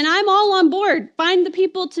great, and I'm all on board. Find the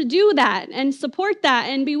people to do that and support that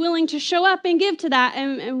and be willing to show up and give to that,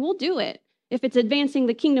 and we'll do it. If it's advancing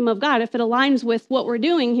the kingdom of God, if it aligns with what we're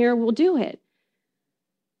doing here, we'll do it.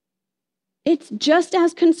 It's just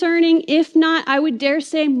as concerning, if not, I would dare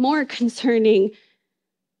say more concerning,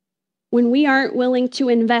 when we aren't willing to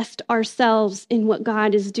invest ourselves in what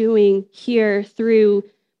God is doing here through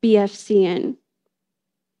BFCN.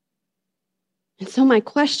 And so my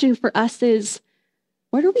question for us is,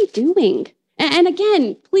 what are we doing? And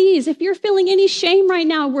again, please, if you're feeling any shame right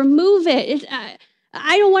now, remove it.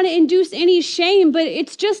 I don't want to induce any shame, but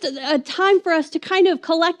it's just a time for us to kind of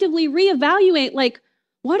collectively reevaluate, like,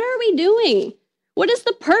 what are we doing? What is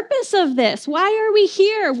the purpose of this? Why are we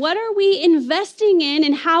here? What are we investing in,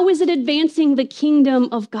 and how is it advancing the kingdom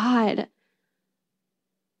of God?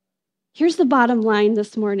 Here's the bottom line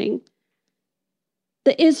this morning.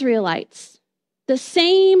 The Israelites, the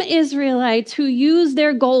same Israelites who used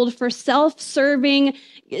their gold for self-serving,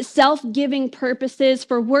 self-giving purposes,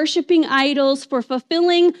 for worshiping idols, for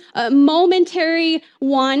fulfilling momentary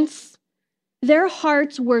wants, their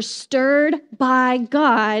hearts were stirred by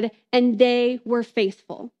God, and they were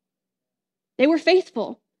faithful. They were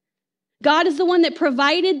faithful. God is the one that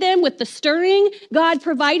provided them with the stirring. God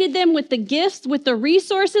provided them with the gifts, with the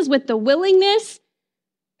resources, with the willingness,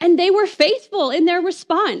 and they were faithful in their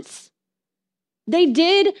response. They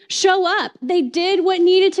did show up. They did what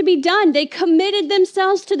needed to be done. They committed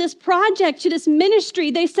themselves to this project, to this ministry.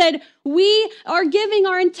 They said, we are giving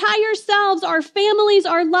our entire selves, our families,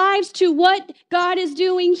 our lives to what God is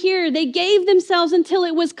doing here. They gave themselves until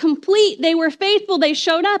it was complete. They were faithful. They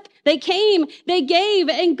showed up. They came. They gave.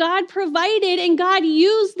 And God provided. And God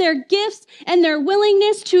used their gifts and their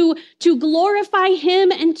willingness to glorify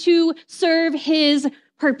Him and to serve His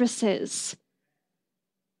purposes.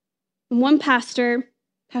 One pastor,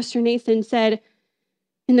 Pastor Nathan, said,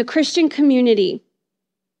 in the Christian community,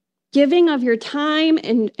 giving of your time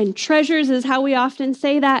and treasures, is how we often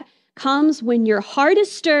say that, comes when your heart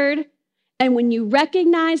is stirred and when you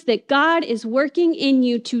recognize that God is working in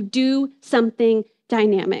you to do something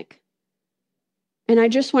dynamic. And I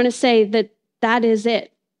just want to say that that is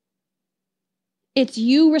it. It's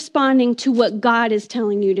you responding to what God is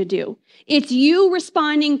telling you to do. It's you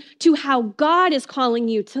responding to how God is calling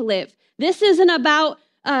you to live. This isn't about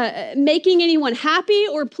making anyone happy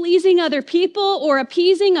or pleasing other people or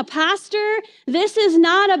appeasing a pastor. This is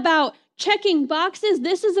not about checking boxes.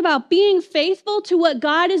 This is about being faithful to what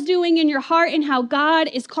God is doing in your heart and how God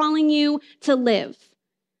is calling you to live.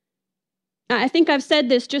 I think I've said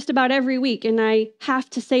this just about every week, and I have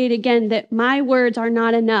to say it again, that my words are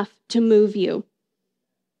not enough to move you.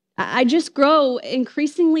 I just grow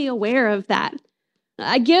increasingly aware of that.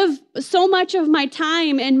 I give so much of my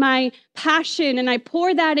time and my passion, and I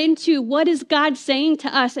pour that into what is God saying to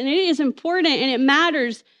us. And it is important and it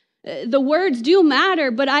matters. The words do matter,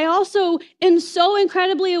 but I also am so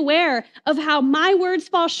incredibly aware of how my words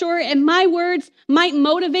fall short, and my words might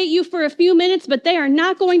motivate you for a few minutes, but they are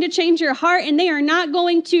not going to change your heart, and they are not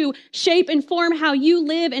going to shape and form how you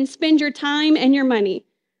live and spend your time and your money.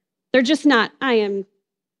 They're just not. I am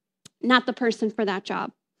not the person for that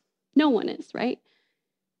job. No one is, right?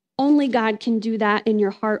 Only God can do that in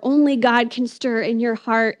your heart. Only God can stir in your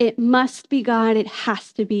heart. It must be God. It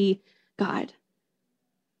has to be God.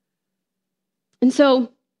 And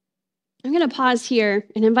so I'm going to pause here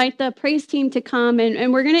and invite the praise team to come,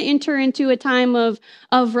 and we're going to enter into a time of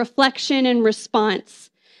reflection and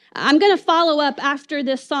response. I'm going to follow up after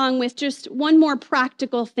this song with just one more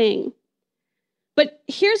practical thing. But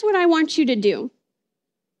here's what I want you to do.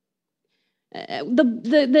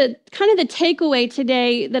 The kind of the takeaway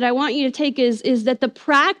today that I want you to take is that the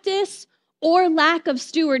practice or lack of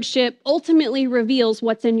stewardship ultimately reveals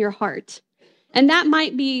what's in your heart. And that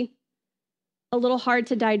might be a little hard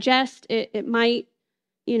to digest. It might,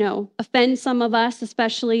 offend some of us,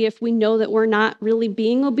 especially if we know that we're not really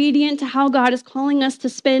being obedient to how God is calling us to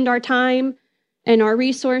spend our time and our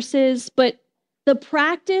resources. But the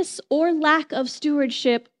practice or lack of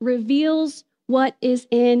stewardship reveals what is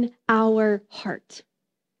in our heart.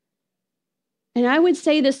 And I would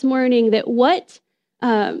say this morning that what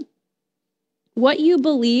you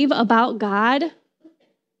believe about God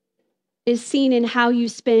is seen in how you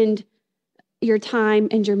spend your time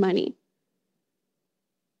and your money.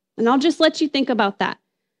 And I'll just let you think about that.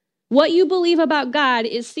 What you believe about God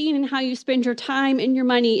is seen in how you spend your time and your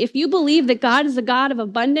money. If you believe that God is a God of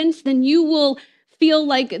abundance, then you will feel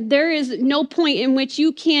like there is no point in which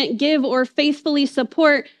you can't give or faithfully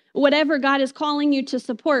support whatever God is calling you to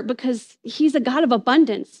support, because he's a God of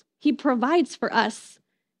abundance. He provides for us.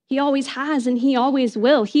 He always has, and he always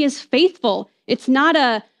will. He is faithful. It's not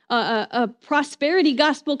a prosperity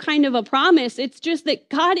gospel kind of a promise. It's just that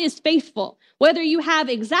God is faithful. Whether you have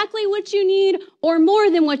exactly what you need or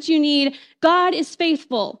more than what you need, God is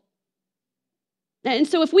faithful. And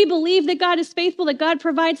so if we believe that God is faithful, that God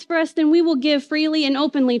provides for us, then we will give freely and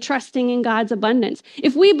openly, trusting in God's abundance.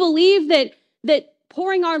 If we believe that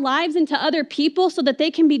pouring our lives into other people so that they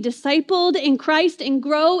can be discipled in Christ and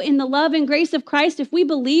grow in the love and grace of Christ, if we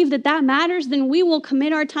believe that that matters, then we will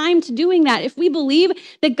commit our time to doing that. If we believe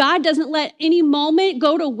that God doesn't let any moment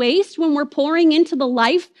go to waste when we're pouring into the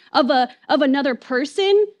life of another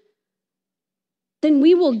person, then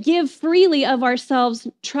we will give freely of ourselves,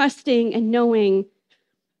 trusting and knowing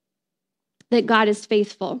that God is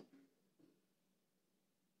faithful.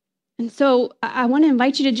 And so I want to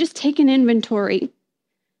invite you to just take an inventory.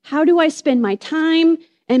 How do I spend my time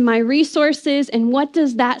and my resources, and what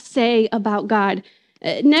does that say about God?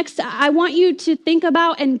 Next, I want you to think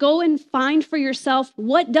about and go and find for yourself,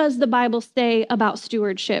 what does the Bible say about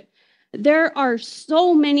stewardship? There are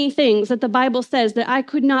so many things that the Bible says that I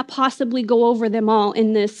could not possibly go over them all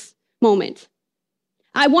in this moment.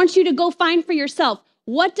 I want you to go find for yourself,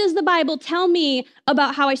 what does the Bible tell me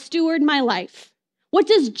about how I steward my life? What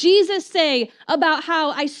does Jesus say about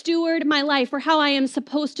how I steward my life, or how I am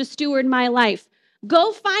supposed to steward my life?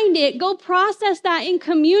 Go find it, go process that in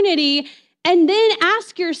community, and then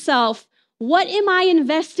ask yourself, what am I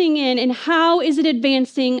investing in, and how is it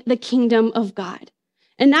advancing the kingdom of God?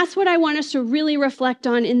 And that's what I want us to really reflect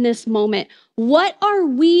on in this moment. What are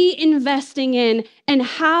we investing in, and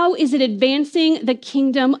how is it advancing the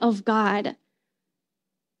kingdom of God?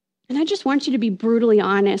 And I just want you to be brutally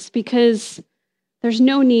honest, because there's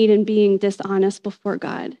no need in being dishonest before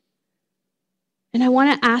God. And I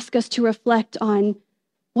want to ask us to reflect on,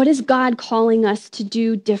 what is God calling us to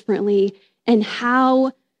do differently, and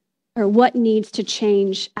how or what needs to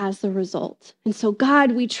change as the result. And so,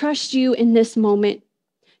 God, we trust you in this moment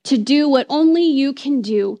to do what only you can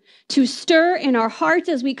do, to stir in our hearts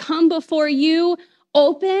as we come before you,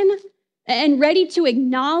 open and ready to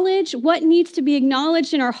acknowledge what needs to be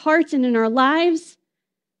acknowledged in our hearts and in our lives.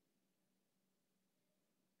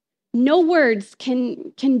 No words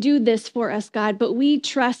can do this for us, God, but we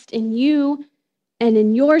trust in you and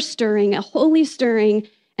in your stirring, a holy stirring,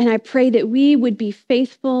 and I pray that we would be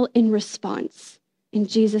faithful in response. In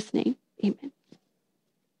Jesus' name, amen.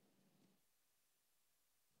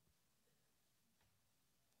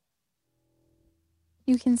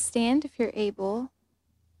 You can stand if you're able,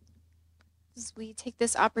 as we take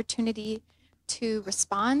this opportunity to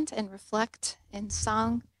respond and reflect in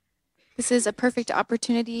song. This is a perfect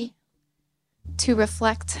opportunity to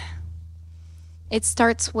reflect. It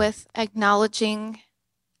starts with acknowledging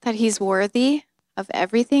that he's worthy of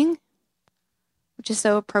everything, which is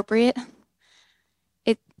so appropriate.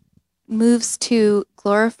 It moves to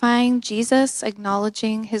glorifying Jesus,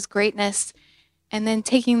 acknowledging his greatness, and then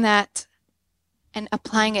taking that and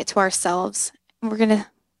applying it to ourselves. And we're going to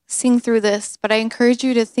sing through this, but I encourage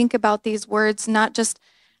you to think about these words, not just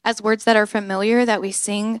as words that are familiar that we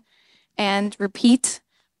sing and repeat,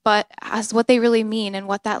 but as what they really mean and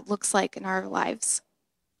what that looks like in our lives.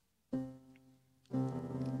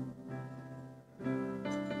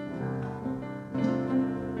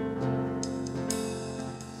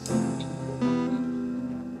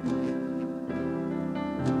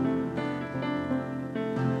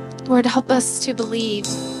 Lord, help us to believe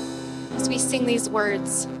as we sing these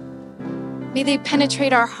words. May they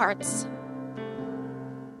penetrate our hearts.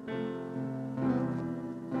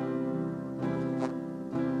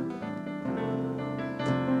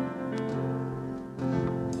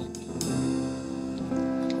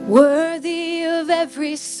 Worthy of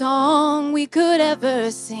every song we could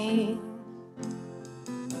ever sing,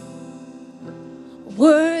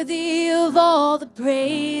 worthy of all the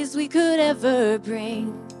praise we could ever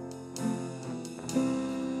bring,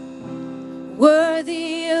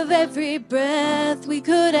 worthy of every breath we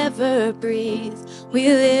could ever breathe. We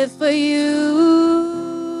live for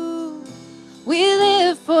you, we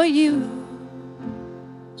live for you.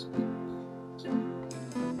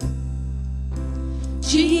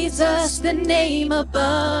 Jesus, the name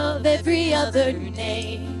above every other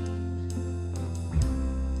name.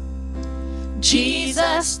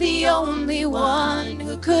 Jesus, the only one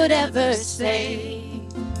who could ever save.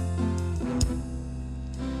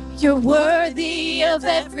 You're worthy of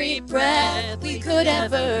every breath we could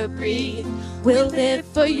ever breathe. We'll live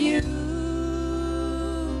for you.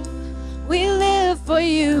 We live for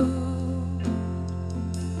you.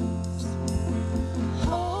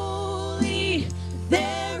 Holy,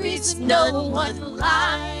 there is no one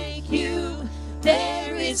like you.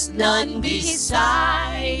 There is none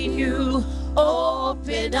beside you.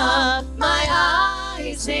 Open up my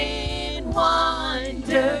eyes in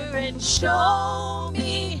wonder and show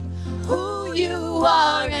me who you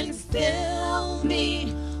are, and fill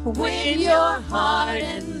me with your heart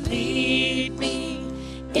and lead me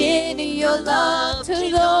in your love to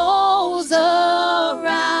those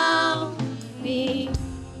around me.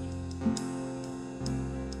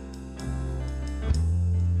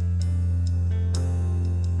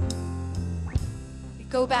 We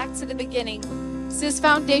go back to the beginning. This is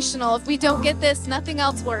foundational. If we don't get this, nothing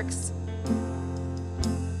else works.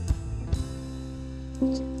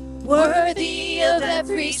 Worthy of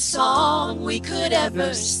every song we could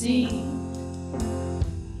ever sing.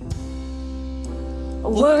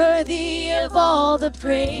 Worthy of all the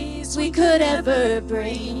praise we could ever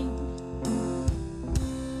bring.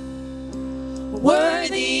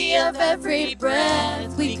 Worthy of every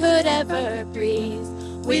breath we could ever breathe.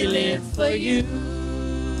 We live for you.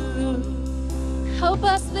 Help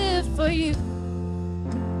us live for you.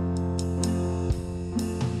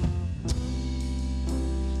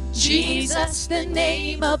 Jesus, the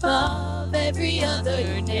name above every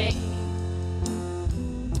other name.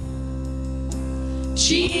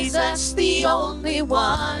 Jesus, the only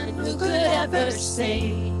one who could ever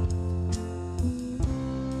save.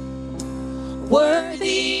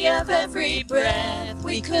 Worthy of every breath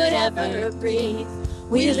we could ever breathe.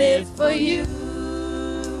 We live for you.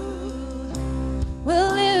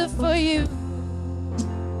 We'll live for you.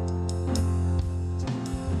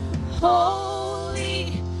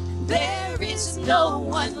 Holy, there is no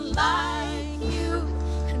one like you.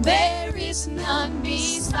 There is none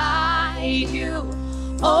beside you.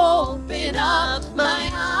 Open up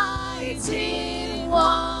my eyes in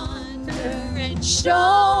wonder and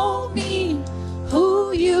show me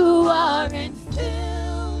who you are, and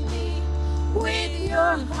fill me with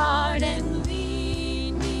your heart and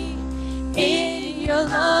lead me in your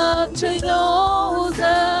love to those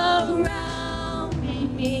around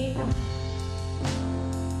me.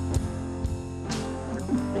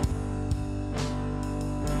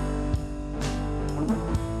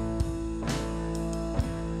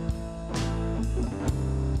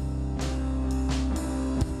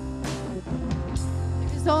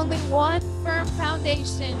 There's only one firm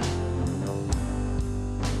foundation.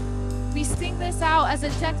 We sing this out as a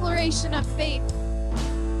declaration of faith.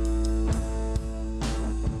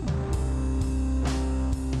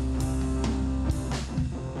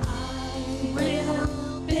 I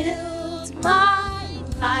will build my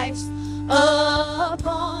life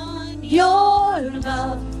upon your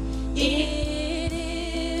love. It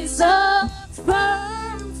is a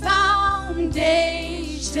firm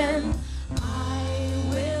foundation.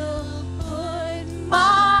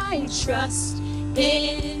 My trust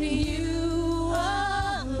in you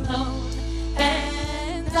alone,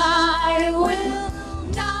 and I will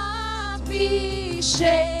not be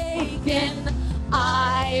shaken.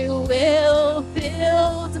 I will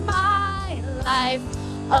build my life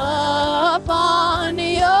upon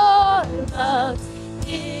your love.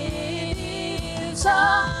 It is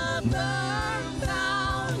a firm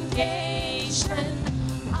foundation.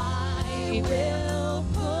 I will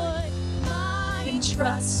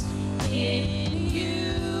trust in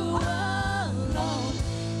you alone,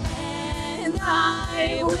 and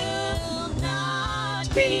I will not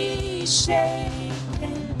be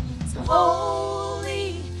shaken.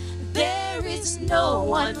 Holy, there is no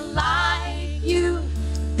one like you.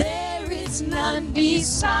 There is none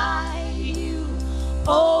beside you.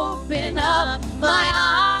 Open up my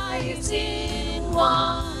eyes in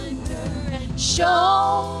wonder and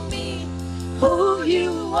show me who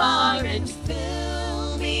you are, and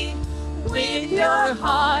fill me with your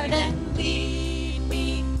heart and lead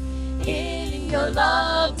me in your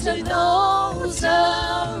love to those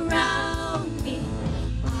around me.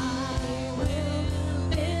 I will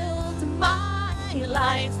build my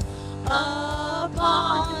life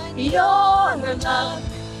upon your love.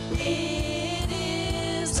 It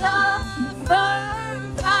is a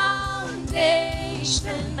firm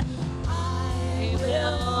foundation. I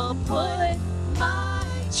will put my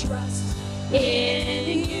trust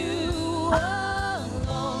in you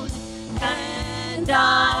alone, and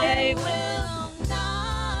I will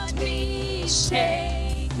not be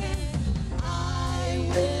shaken. I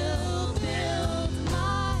will build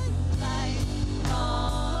my life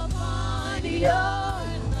upon your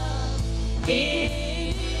love.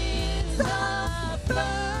 It is a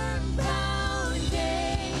firm foundation.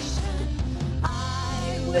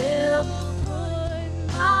 I will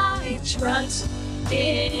put my trust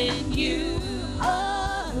in you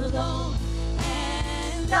alone,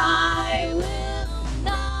 and I will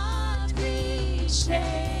not be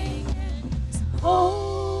shaken.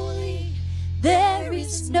 Holy, there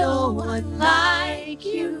is no one like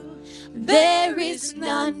you. There is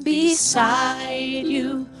none beside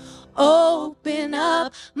you. Open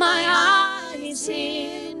up my eyes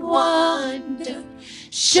in wonder.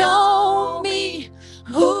 Show me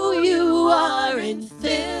who you are and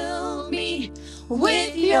fill me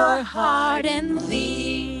with your heart and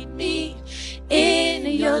lead me in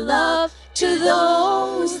your love to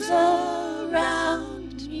those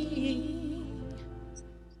around me.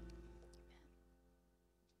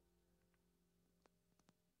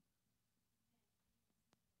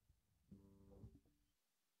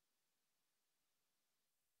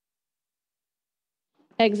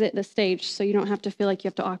 Exit the stage so you don't have to feel like you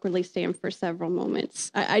have to awkwardly stand for several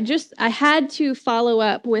moments. I had to follow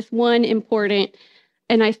up with one important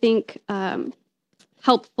and I think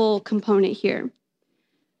helpful component here.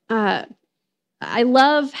 I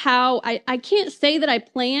love how I can't say that I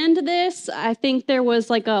planned this. I think there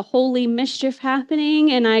was like a holy mischief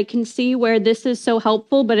happening, and I can see where this is so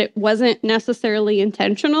helpful, but it wasn't necessarily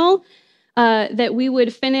intentional. That we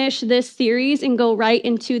would finish this series and go right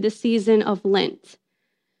into the season of Lent.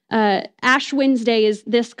 Ash Wednesday is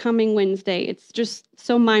this coming Wednesday. It's just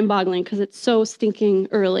so mind-boggling because it's so stinking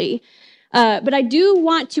early. But I do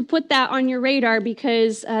want to put that on your radar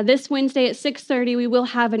because this Wednesday at 6:30, we will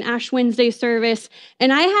have an Ash Wednesday service.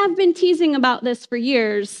 And I have been teasing about this for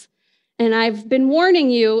years. And I've been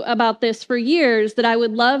warning you about this for years, that I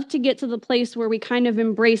would love to get to the place where we kind of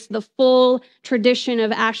embrace the full tradition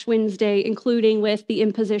of Ash Wednesday, including with the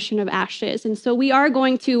imposition of ashes. And so we are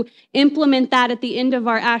going to implement that at the end of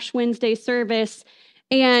our Ash Wednesday service.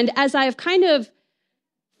 And as I've kind of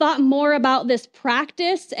thought more about this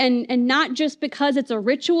practice, and not just because it's a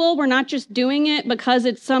ritual, we're not just doing it because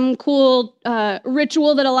it's some cool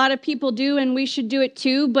ritual that a lot of people do and we should do it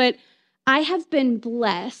too, but I have been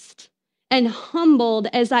blessed and humbled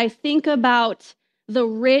as I think about the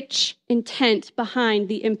rich intent behind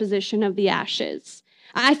the imposition of the ashes.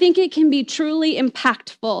 I think it can be truly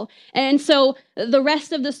impactful. And so the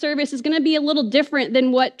rest of the service is going to be a little different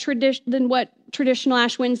than what traditional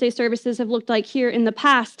Ash Wednesday services have looked like here in the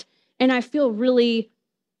past. And I feel really,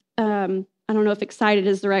 I don't know if excited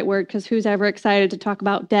is the right word, because who's ever excited to talk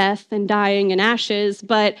about death and dying and ashes,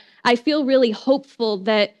 but I feel really hopeful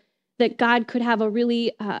that God could have a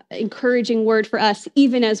really encouraging word for us,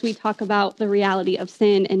 even as we talk about the reality of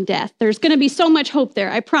sin and death. There's going to be so much hope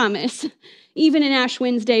there, I promise, even in Ash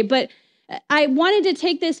Wednesday. But I wanted to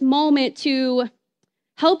take this moment to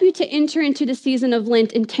help you to enter into the season of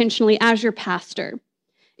Lent intentionally as your pastor.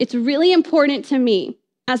 It's really important to me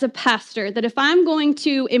as a pastor that if I'm going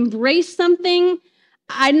to embrace something,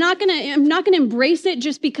 I'm not going to embrace it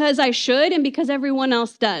just because I should and because everyone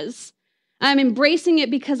else does. I'm embracing it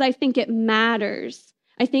because I think it matters.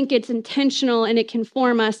 I think it's intentional and it can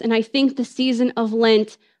form us. And I think the season of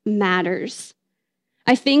Lent matters.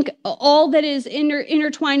 I think all that is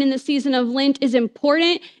intertwined in the season of Lent is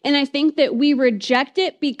important. And I think that we reject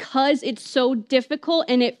it because it's so difficult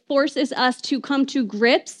and it forces us to come to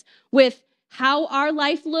grips with how our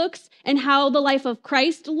life looks and how the life of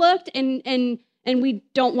Christ looked. And we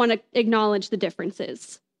don't want to acknowledge the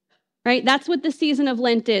differences, right? That's what the season of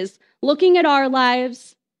Lent is. Looking at our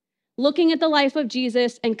lives, looking at the life of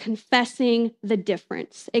Jesus and confessing the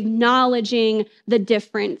difference, acknowledging the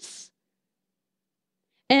difference.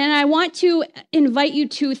 And I want to invite you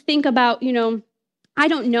to think about, I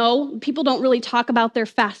don't know, people don't really talk about their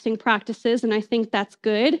fasting practices, and I think that's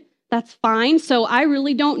good. That's fine. So I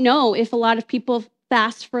really don't know if a lot of people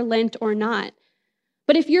fast for Lent or not.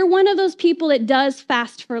 But if you're one of those people that does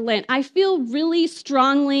fast for Lent, I feel really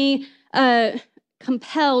strongly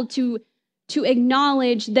compelled to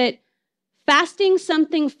acknowledge that fasting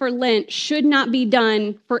something for Lent should not be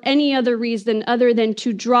done for any other reason other than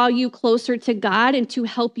to draw you closer to God and to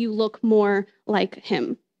help you look more like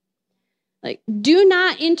Him. Like, do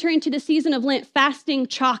not enter into the season of Lent fasting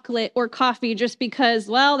chocolate or coffee just because,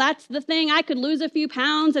 well, that's the thing. I could lose a few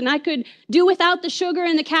pounds and I could do without the sugar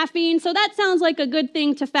and the caffeine. So that sounds like a good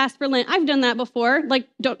thing to fast for Lent. I've done that before. Like,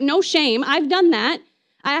 no shame. I've done that.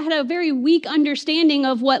 I had a very weak understanding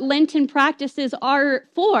of what Lenten practices are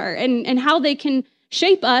for and how they can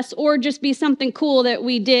shape us or just be something cool that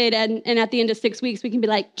we did. And at the end of 6 weeks, we can be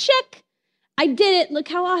like, check, I did it. Look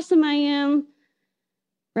how awesome I am.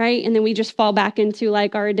 Right? And then we just fall back into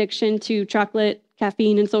like our addiction to chocolate,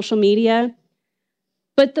 caffeine, and social media.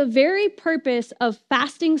 But the very purpose of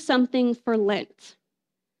fasting something for Lent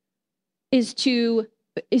is to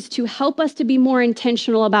help us to be more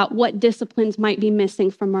intentional about what disciplines might be missing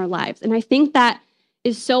from our lives. And I think that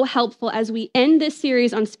is so helpful as we end this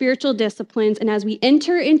series on spiritual disciplines and as we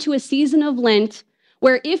enter into a season of Lent,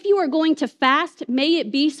 where if you are going to fast, may it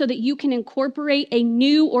be so that you can incorporate a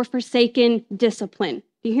new or forsaken discipline.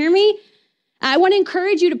 Do you hear me? I want to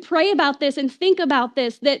encourage you to pray about this and think about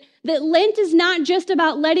this, that Lent is not just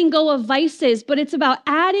about letting go of vices, but it's about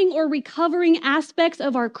adding or recovering aspects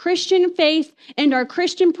of our Christian faith and our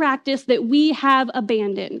Christian practice that we have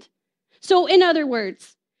abandoned. So in other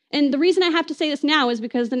words, and the reason I have to say this now is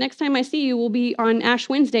because the next time I see you will be on Ash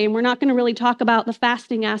Wednesday, and we're not going to really talk about the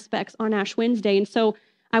fasting aspects on Ash Wednesday. And so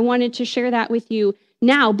I wanted to share that with you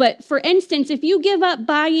now. But for instance, if you give up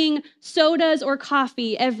buying sodas or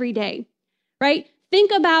coffee every day, right?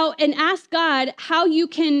 Think about and ask God how you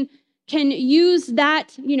can use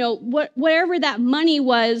that, whatever that money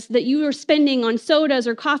was that you were spending on sodas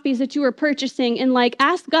or coffees that you were purchasing, and like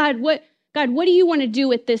ask God, what do you want to do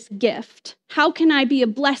with this gift? How can I be a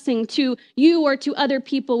blessing to you or to other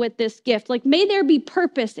people with this gift? Like, may there be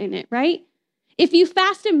purpose in it, right? If you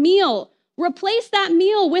fast a meal, replace that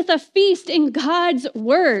meal with a feast in God's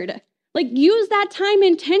word. Like, use that time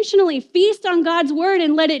intentionally. Feast on God's word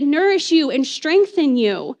and let it nourish you and strengthen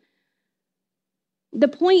you. The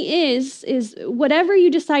point is whatever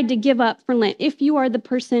you decide to give up for Lent, if you are the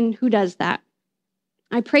person who does that,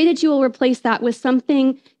 I pray that you will replace that with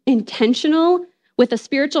something intentional, with a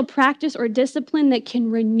spiritual practice or discipline that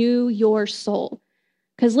can renew your soul.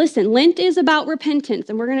 Because listen, Lent is about repentance,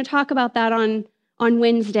 and we're going to talk about that on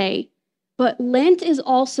Wednesday. But Lent is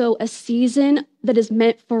also a season that is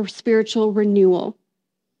meant for spiritual renewal.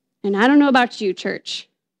 And I don't know about you, church,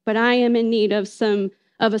 but I am in need of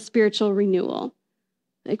a spiritual renewal.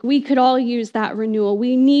 Like, we could all use that renewal.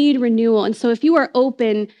 We need renewal. And so if you are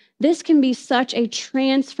open, this can be such a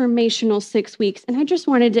transformational 6 weeks. And I just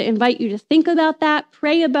wanted to invite you to think about that,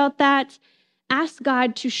 pray about that, ask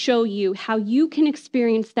God to show you how you can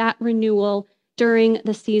experience that renewal during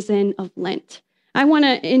the season of Lent. I want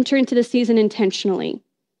to enter into the season intentionally,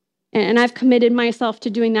 and I've committed myself to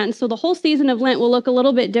doing that. And so the whole season of Lent will look a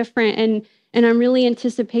little bit different, and I'm really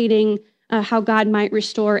anticipating how God might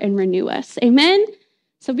restore and renew us. Amen?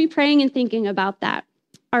 So be praying and thinking about that.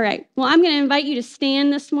 All right. Well, I'm going to invite you to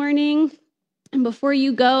stand this morning. And before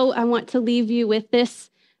you go, I want to leave you with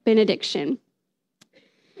this benediction.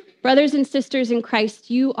 Brothers and sisters in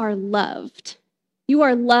Christ, you are loved. You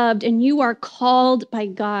are loved and you are called by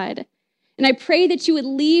God. And I pray that you would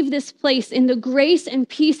leave this place in the grace and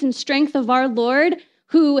peace and strength of our Lord,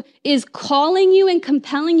 who is calling you and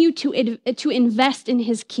compelling you to invest in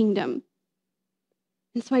his kingdom.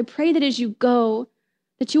 And so I pray that as you go,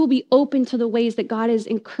 that you will be open to the ways that God is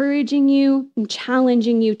encouraging you and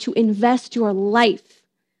challenging you to invest your life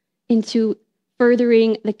into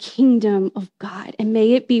furthering the kingdom of God. And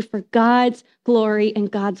may it be for God's glory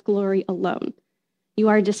and God's glory alone. You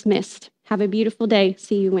are dismissed. Have a beautiful day.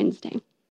 See you Wednesday.